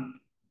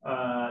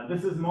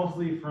 This is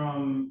mostly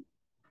from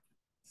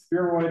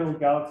spheroidal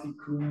galaxy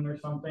Kuhn or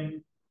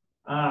something.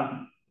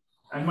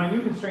 And my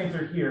new constraints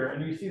are here,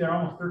 and you see they're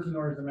almost 13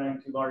 orders of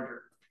magnitude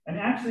larger. And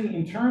actually,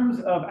 in terms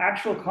of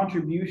actual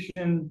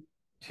contribution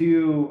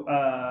to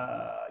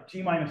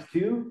G minus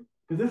 2,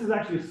 because this is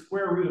actually a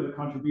square root of the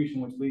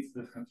contribution which leads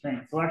to this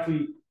constraint. So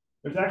actually,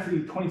 there's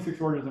actually 26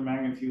 orders of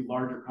magnitude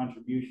larger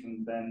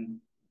contribution than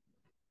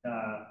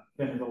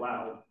is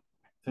allowed,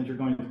 since you're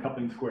going to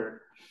coupling squared.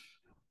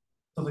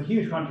 So it's a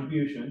huge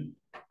contribution.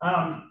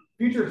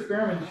 Future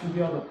experiments should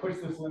be able to push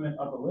this limit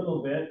up a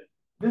little bit.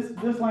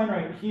 This line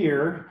right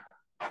here,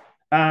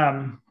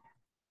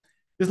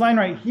 this line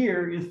right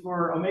here is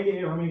for omega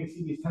A or omega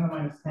C is 10 to the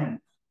minus 10.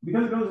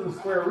 Because it goes to the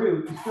square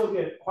root, you still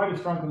get quite a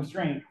strong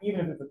constraint, even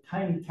if it's a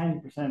tiny, tiny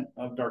 %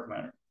 of dark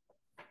matter.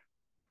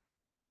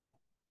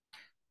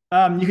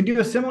 You can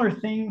do a similar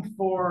thing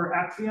for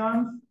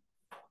axions.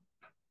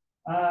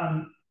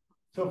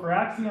 So for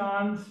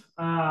axions,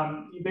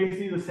 you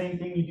basically do the same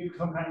thing. You do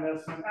some kind of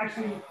estimate.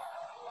 Actually,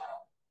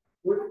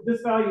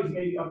 this value is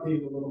maybe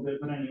updated a little bit,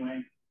 but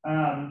anyway.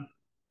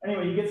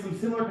 Anyway, you get some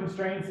similar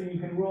constraints, and you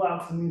can rule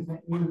out some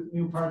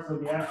new parts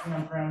of the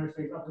axion parameter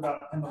space up to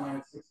about 10 to the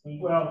minus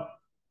 16. Well,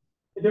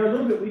 they're a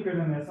little bit weaker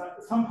than this.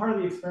 Some part of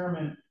the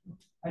experiment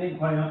I didn't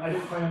quite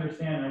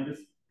understand. I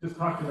just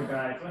talked to the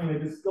guy. So anyway,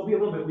 they'll be a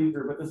little bit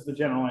weaker, but this is the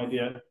general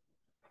idea.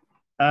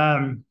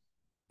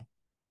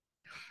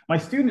 My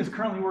student is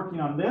currently working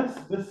on this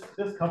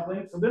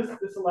coupling. So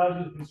this allows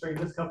you to constrain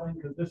this coupling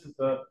because this is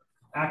the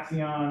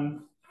axion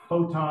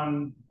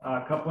photon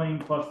coupling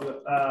plus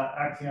the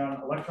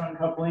axion electron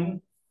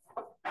coupling.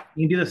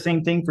 You can do the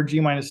same thing for G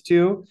minus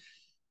 2.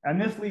 And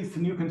this leads to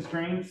new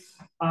constraints,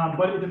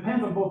 but it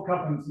depends on both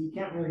couplings, so you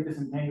can't really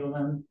disentangle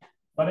them.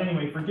 But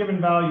anyway, for given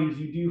values,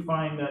 you do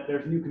find that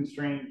there's new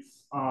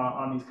constraints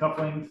on these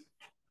couplings,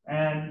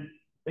 and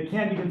they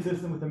can be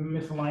consistent with the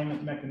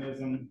misalignment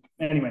mechanism.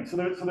 Anyway, so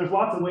there's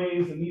lots of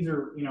ways, and these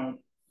are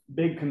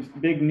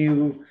big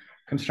new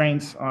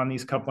constraints on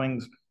these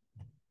couplings.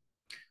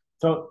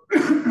 So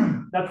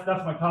that's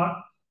my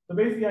talk. So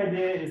basically, the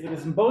idea is that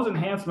this Bose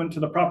enhancement to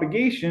the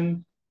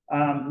propagation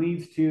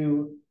leads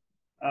to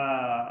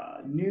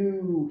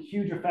new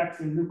huge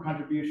effects and loop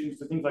contributions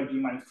to things like G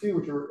minus 2,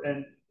 which are,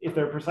 and if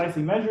they're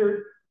precisely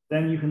measured,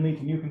 then you can lead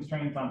to new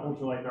constraints on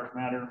ultralight dark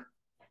matter.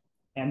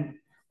 And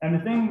the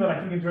thing that I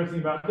think is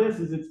interesting about this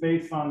is it's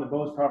based on the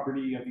Bose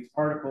property of these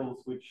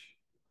particles, which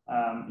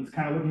is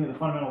kind of looking at the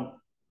fundamental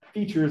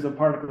features of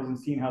particles and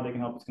seeing how they can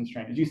help us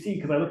constrain. As you see,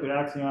 because I looked at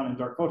axion and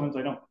dark photons,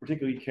 I don't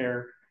particularly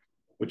care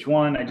which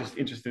one. I'm just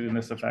interested in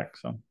this effect.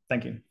 So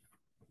thank you.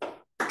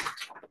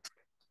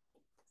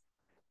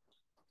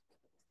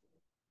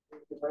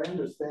 If I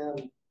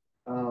understand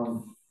a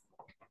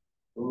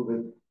little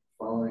bit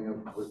following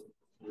up with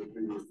the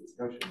previous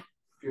discussion,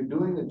 if you're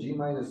doing a G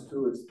minus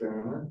 2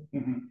 experiment,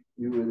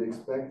 you would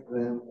expect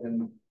then,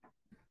 and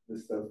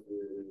this stuff,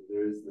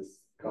 there is this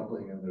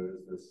coupling and there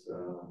is this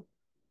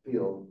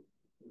field,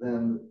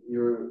 then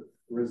your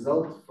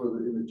result for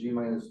in the G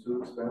minus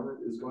 2 experiment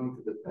is going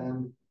to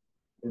depend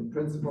in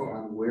principle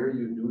on where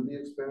you do the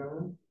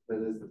experiment,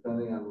 that is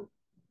depending on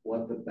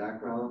what the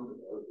background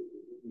of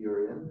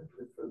you're in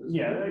for this.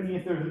 Yeah, I mean,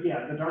 if there's,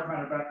 the dark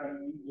matter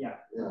background, yeah.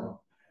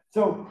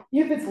 So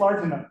if it's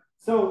large enough,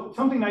 so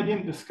something I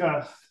didn't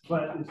discuss,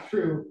 but it's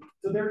true.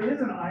 So there is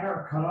an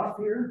IR cutoff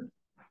here.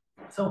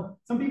 So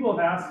some people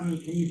have asked me,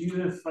 can you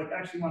do this? Like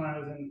actually when I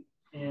was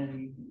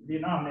in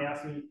Vietnam, they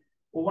asked me,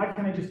 well, why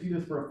can't I just do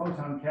this for a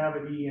photon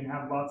cavity and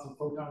have lots of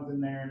photons in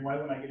there? And why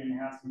wouldn't I get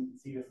enhancement and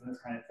see this and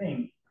this kind of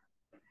thing?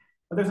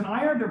 But there's an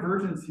IR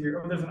divergence here,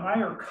 or there's an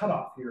IR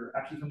cutoff here,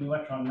 actually from the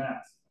electron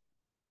mass.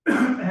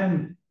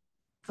 And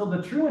so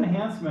the true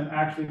enhancement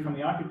actually from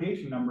the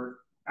occupation number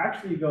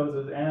actually goes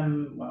as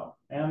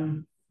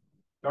m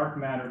dark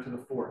matter to the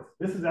 4th.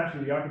 This is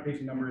actually, the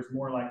occupation number is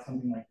more like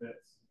something like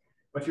this.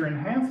 But your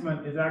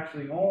enhancement is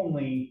actually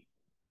only,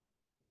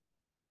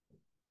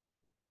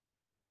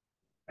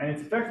 and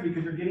it's effectively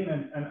because you're getting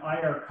an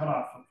IR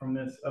cutoff from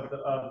this of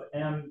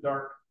m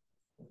dark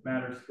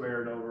matter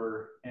squared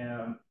over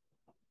m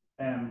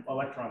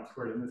electron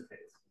squared in this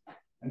case.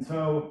 And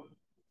so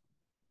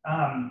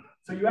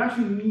so you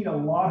actually need a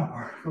lot of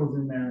particles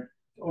in there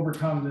to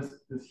overcome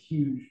this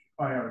huge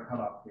IR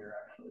cutoff here,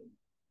 actually.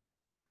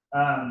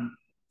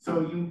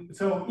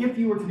 So if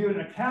you were to do it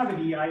in a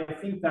cavity, I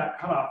think that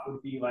cutoff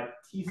would be like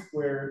T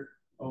squared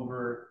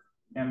over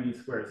ME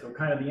squared. So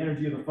kind of the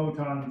energy of the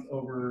photons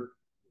over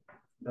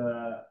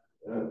the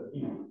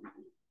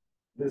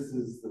this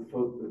is the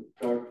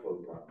dark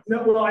photon.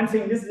 No, well, I'm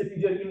saying this is if you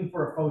did it even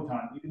for a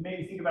photon. You can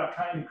maybe think about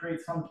trying to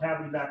create some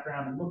cavity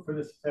background and look for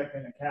this effect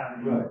in a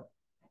cavity. Right.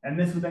 And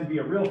this would then be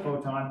a real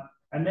photon.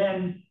 And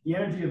then the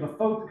energy of the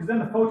photon, because then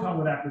the photon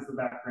would act as the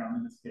background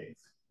in this case.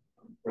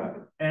 Right.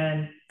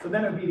 And so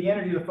then it would be the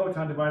energy of the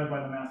photon divided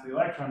by the mass of the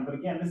electron. But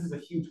again, this is a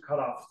huge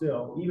cutoff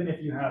still, even if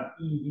you have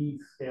EV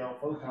scale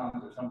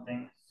photons or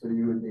something. So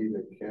you would need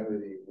a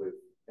cavity with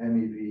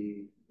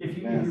MEV. If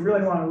you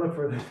really want to look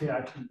for this, yeah.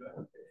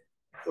 Okay.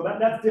 So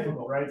that's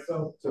difficult, right?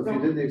 So if you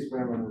did the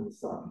experiment in the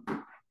sun.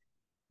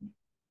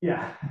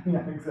 Yeah,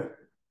 exactly.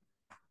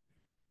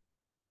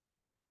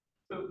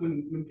 So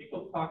when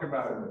people talk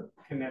about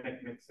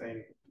kinetic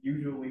mixing,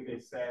 usually they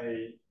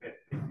say that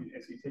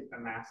as you take the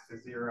mass to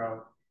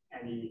zero,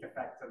 any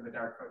effects of the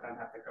dark photon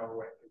have to go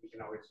away. We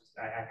can always just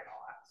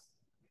diagonalize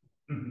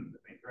the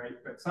thing, right?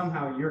 But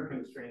somehow your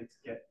constraints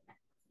get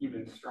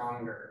even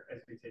stronger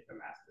as we take the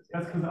mass to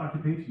zero. That's because of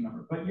occupation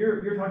number. But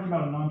you're talking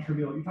about a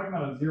non-trivial. You're talking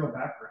about a zero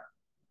background.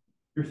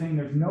 You're saying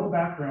there's no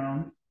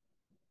background,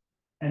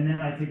 and then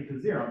I take it to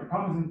zero.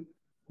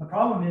 The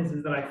problem is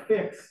that I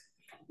fix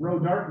rho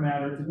dark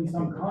matter to be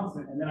some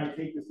constant, and then I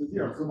take this to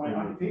zero. So my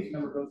occupation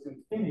number goes to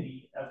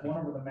infinity as 1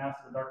 over the mass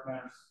of the dark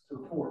matter to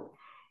the 4th.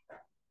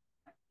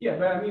 Yeah,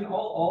 but I mean,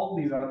 all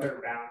these other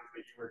bounds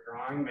that you were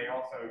drawing, they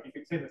also, you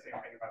could say the same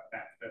thing about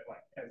that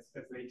like as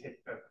they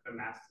take the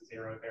mass to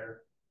zero,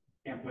 their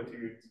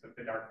amplitudes of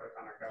the dark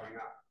photon are going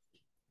up.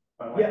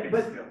 But like,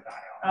 they still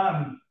die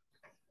off.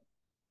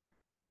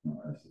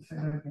 Let's just say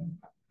that again.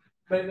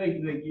 But like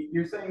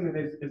you're saying that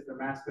as the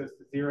mass goes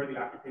to zero, the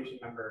occupation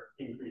number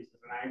increases,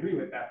 and I agree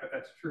with that. But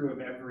that's true of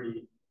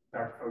every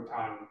dark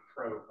photon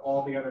probe.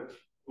 All the other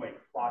like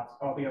plots,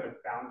 all the other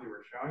bounds you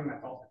were showing,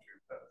 that's also true.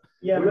 So,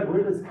 yeah,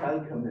 where does chi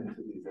come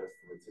into these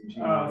estimates?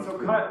 So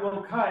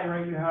chi,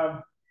 right? You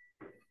have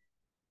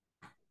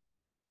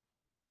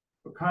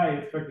chi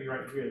is effectively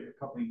right here. There's a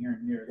coupling here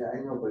and here. Yeah,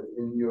 I know, but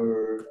in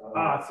your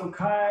so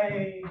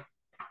chi.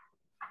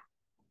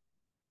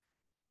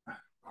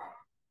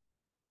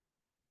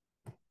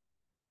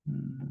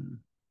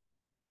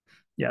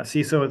 Yeah,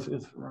 see, so it's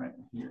right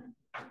here.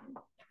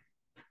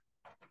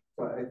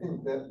 So I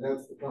think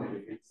that's the point.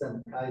 If you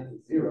send chi to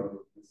zero,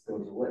 this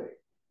goes away.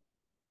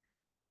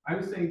 I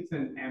was saying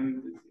send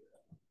m to zero,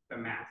 the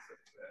mass of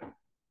the.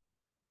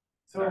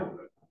 So,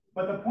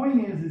 but the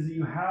point is that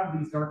you have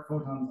these dark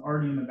photons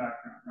already in the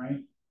background,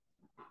 right?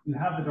 You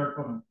have the dark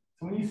photon.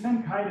 So when you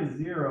send chi to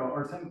zero,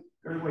 or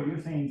wait,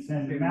 you're saying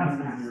send mass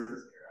to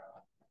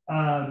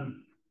zero.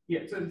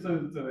 Yeah, so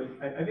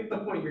I think the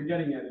point you're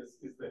getting at is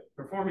that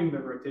performing the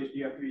rotation,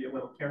 you have to be a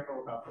little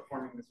careful about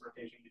performing this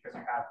rotation because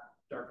you have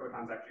dark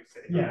photons actually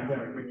sitting around.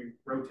 Exactly. When you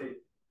rotate,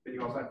 then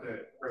you also have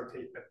to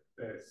rotate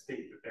the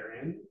state that they're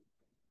in.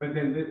 But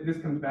then this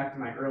comes back to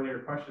my earlier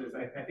question is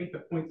I think the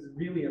point is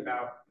really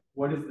about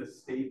what is the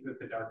state that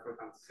the dark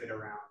photons sit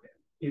around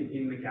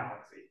in the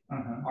galaxy.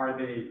 Are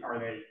they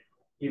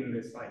in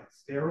this like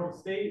sterile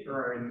state, or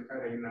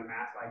are they in the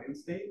mass eigen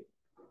state?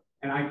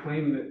 And I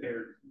claim that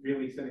they're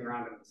really sitting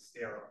around in the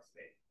sterile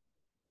state.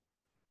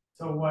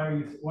 So why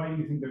do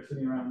you think they're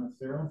sitting around in the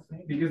sterile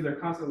state? Because they're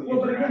constantly.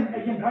 Well, but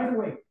again, by the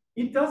way,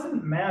 it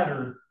doesn't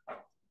matter.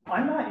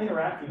 I'm not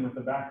interacting with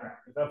the background,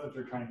 if that's what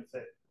you're trying to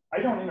say. I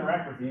don't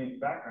interact with the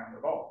background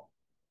at all.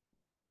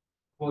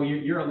 Well,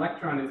 your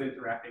electron is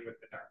interacting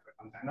with the dark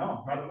photon.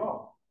 No, not at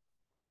all.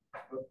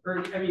 Or,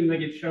 I mean,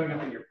 like it's showing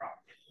up in your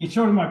propagator. It's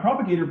showing in my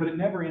propagator, but it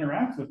never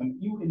interacts with them.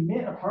 You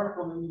emit a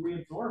particle and then you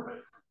reabsorb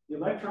it. The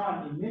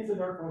electron emits a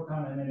dark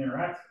photon and then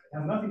interacts. It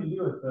has nothing to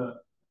do with the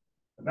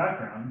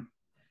background,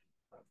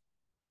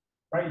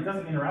 right? It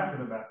doesn't interact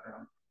with the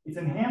background. It's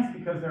enhanced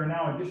because there are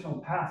now additional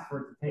paths for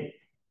it to take.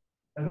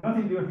 It has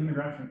nothing to do with the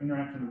interaction with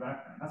the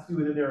background. It has to do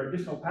with that there are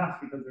additional paths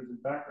because there's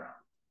a background.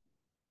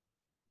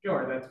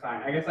 Sure, that's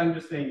fine. I guess I'm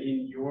just saying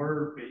in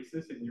your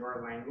basis, in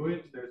your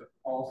language, there's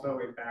also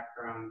a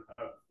background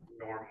of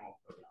normal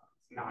photons,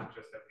 not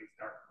just of these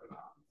dark photons.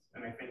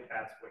 And I think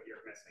that's what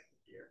you're missing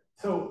here.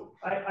 So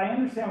I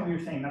understand what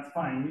you're saying. That's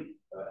fine.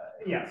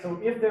 Yeah. So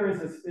if there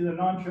is a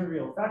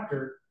non-trivial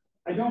factor,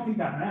 I don't think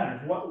that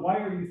matters. Why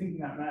are you thinking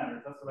that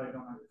matters? That's what I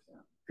don't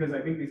understand. Because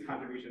I think these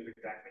contributions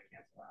exactly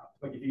cancel out.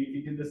 Like if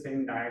you did the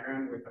same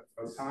diagram with a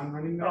photon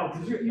running there. Oh,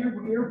 because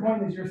your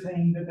point is you're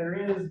saying that there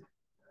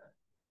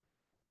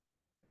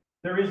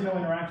is no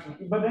interaction,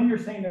 but then you're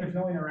saying there's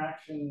no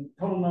interaction,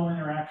 total no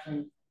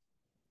interaction.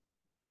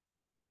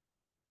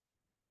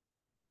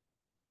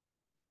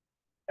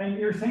 And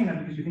you're saying that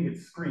because you think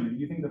it's screened.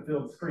 You think the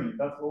field's screened.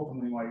 That's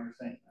ultimately why you're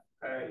saying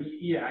that.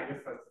 Yeah, I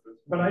guess that's.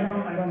 But I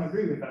don't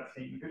agree with that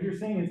statement because you're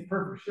saying it's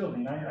perfect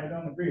shielding. I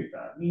don't agree with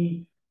that.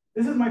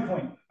 This is my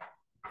point.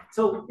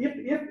 So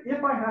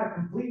if I had a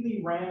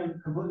completely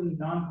random, completely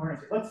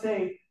non-coherent, let's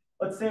say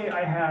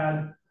I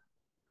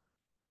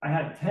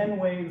had 10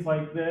 waves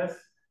like this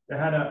that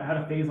had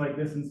a phase like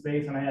this in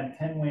space, and I had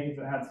 10 waves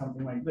that had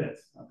something like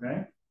this.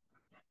 Okay.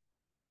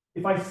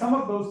 If I sum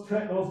up those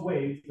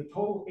waves, the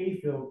total A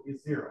field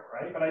is 0,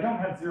 right? But I don't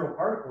have 0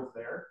 particles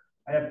there.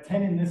 I have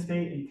 10 in this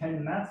state and 10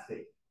 in that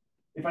state.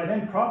 If I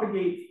then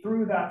propagate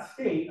through that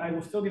state, I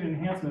will still get an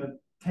enhancement of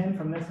 10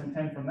 from this and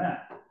 10 from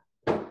that.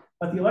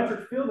 But the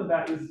electric field of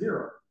that is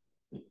 0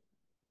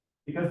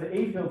 because the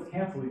A fields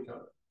cancel each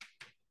other.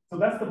 So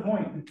that's the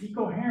point. The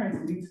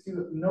decoherence leads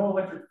to no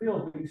electric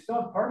field, but you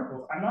still have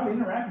particles. I'm not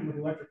interacting with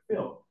the electric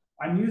field.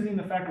 I'm using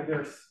the fact that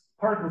there's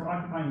particles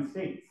occupying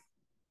states.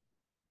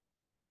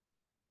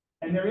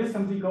 And there is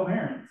some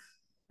decoherence,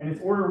 and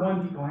it's order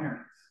 1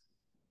 decoherence.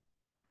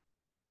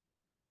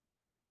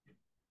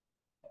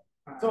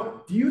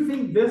 So do you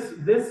think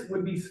this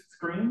would be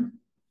screened,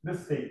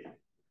 this state?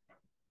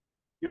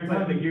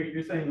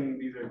 You're saying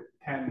these are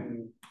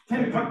 10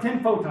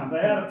 photons.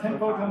 I have 10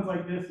 photons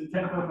like this and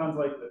 10 photons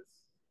like this.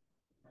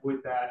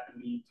 Would that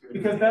lead to?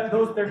 Because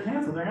they're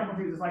canceled. Their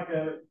amplitude is like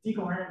a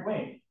decoherent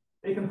wave.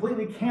 They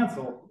completely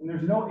cancel, and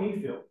there's no A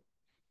field,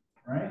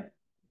 right?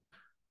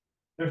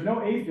 There's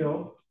no A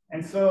field,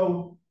 and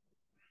so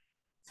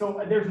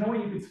there's no way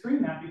you could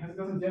screen that because it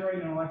doesn't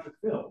generate an electric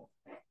field.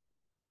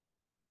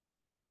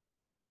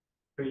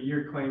 But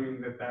you're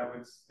claiming that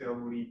would still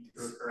lead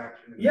to a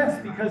correction. Yes,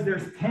 because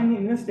there's 10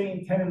 in this state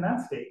and 10 in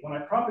that state. When I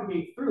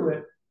propagate through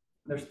it,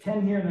 there's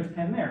 10 here and there's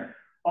 10 there.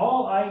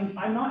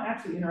 I'm not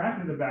actually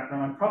interacting with the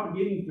background, I'm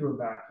propagating through a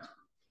background.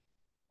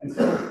 And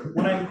so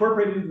when I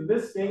incorporate it into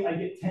this state, I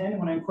get 10.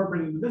 When I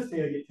incorporate it into this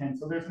state, I get 10.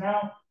 So there's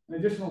now an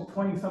additional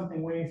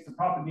 20-something ways to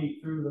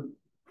propagate through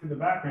the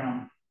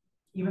background,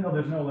 even though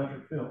there's no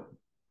electric field.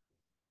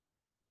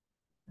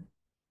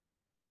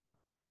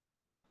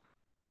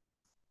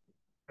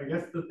 I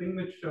guess the thing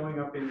that's showing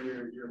up in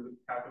your loop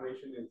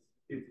calculation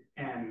is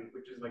n,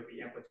 which is like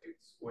the amplitude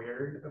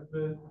squared of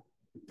the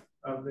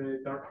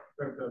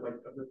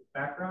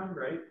background,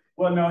 right?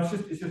 Well, no, it's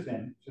just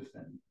n. It's just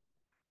n.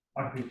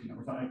 Occupation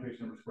number. It's not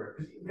occupation number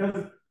squared.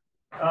 Because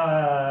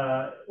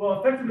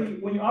well, effectively,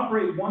 when you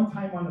operate one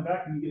time on the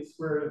vacuum, you get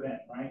square root of n,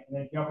 right? And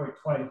then if you operate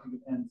twice, you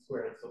get n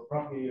squared. So the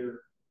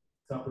propagator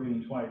is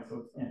operating twice, so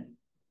it's n.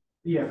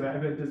 Yeah,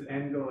 but does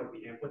n go like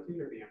the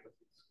amplitude or the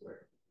amplitude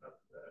squared?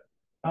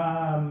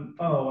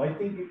 I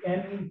think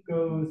n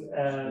goes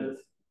as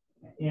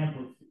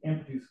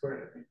amplitude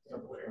squared, I think.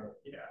 Somewhere.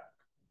 Yeah.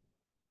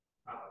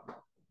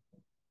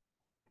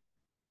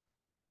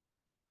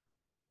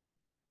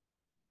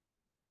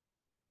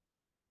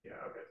 Yeah,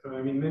 okay. So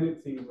I mean, then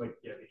it seems like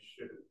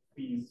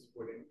these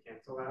wouldn't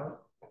cancel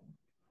out.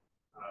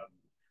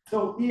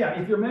 So yeah,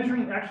 if you're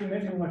actually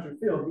measuring electric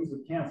field, these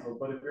would cancel.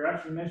 But if you're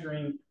actually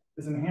measuring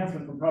this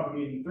enhancement from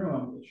propagating through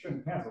them, it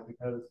shouldn't cancel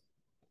because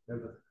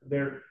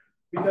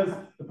because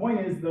the point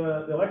is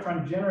the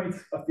electron generates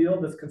a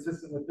field that's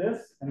consistent with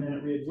this, and then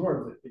it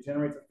reabsorbs it. It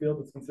generates a field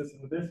that's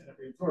consistent with this, and it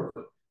reabsorbs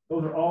it.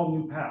 Those are all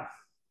new paths.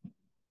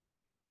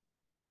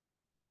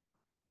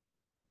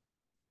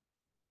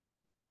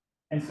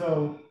 And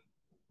so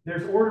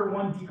there's order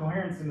 1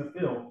 decoherence in the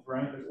field,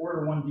 right? There's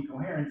order 1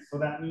 decoherence, so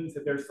that means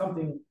that there's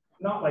something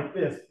not like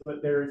this,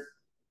 but there's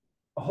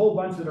a whole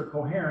bunch that are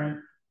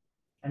coherent,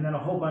 and then a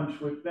whole bunch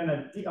with then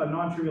a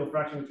non-trivial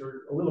fraction which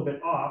are a little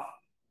bit off,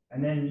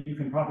 and then you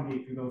can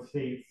propagate through those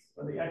states,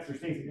 or the extra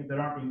states that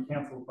aren't being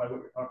canceled by what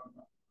you're talking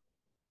about.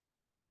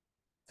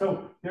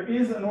 So there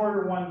is an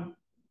order 1.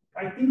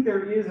 I think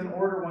there is an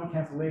order 1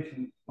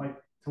 cancellation,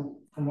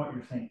 from what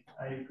you're saying.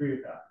 I agree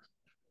with that.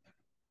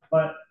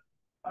 But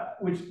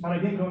I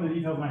didn't go into the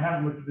details, and I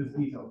haven't looked at this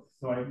details.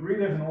 So I agree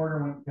there's an order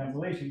 1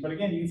 cancellation. But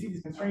again, you can see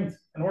these constraints.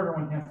 An order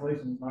 1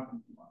 cancellation is not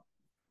going to be one.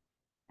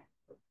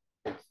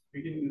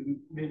 We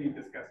can maybe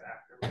discuss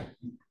after.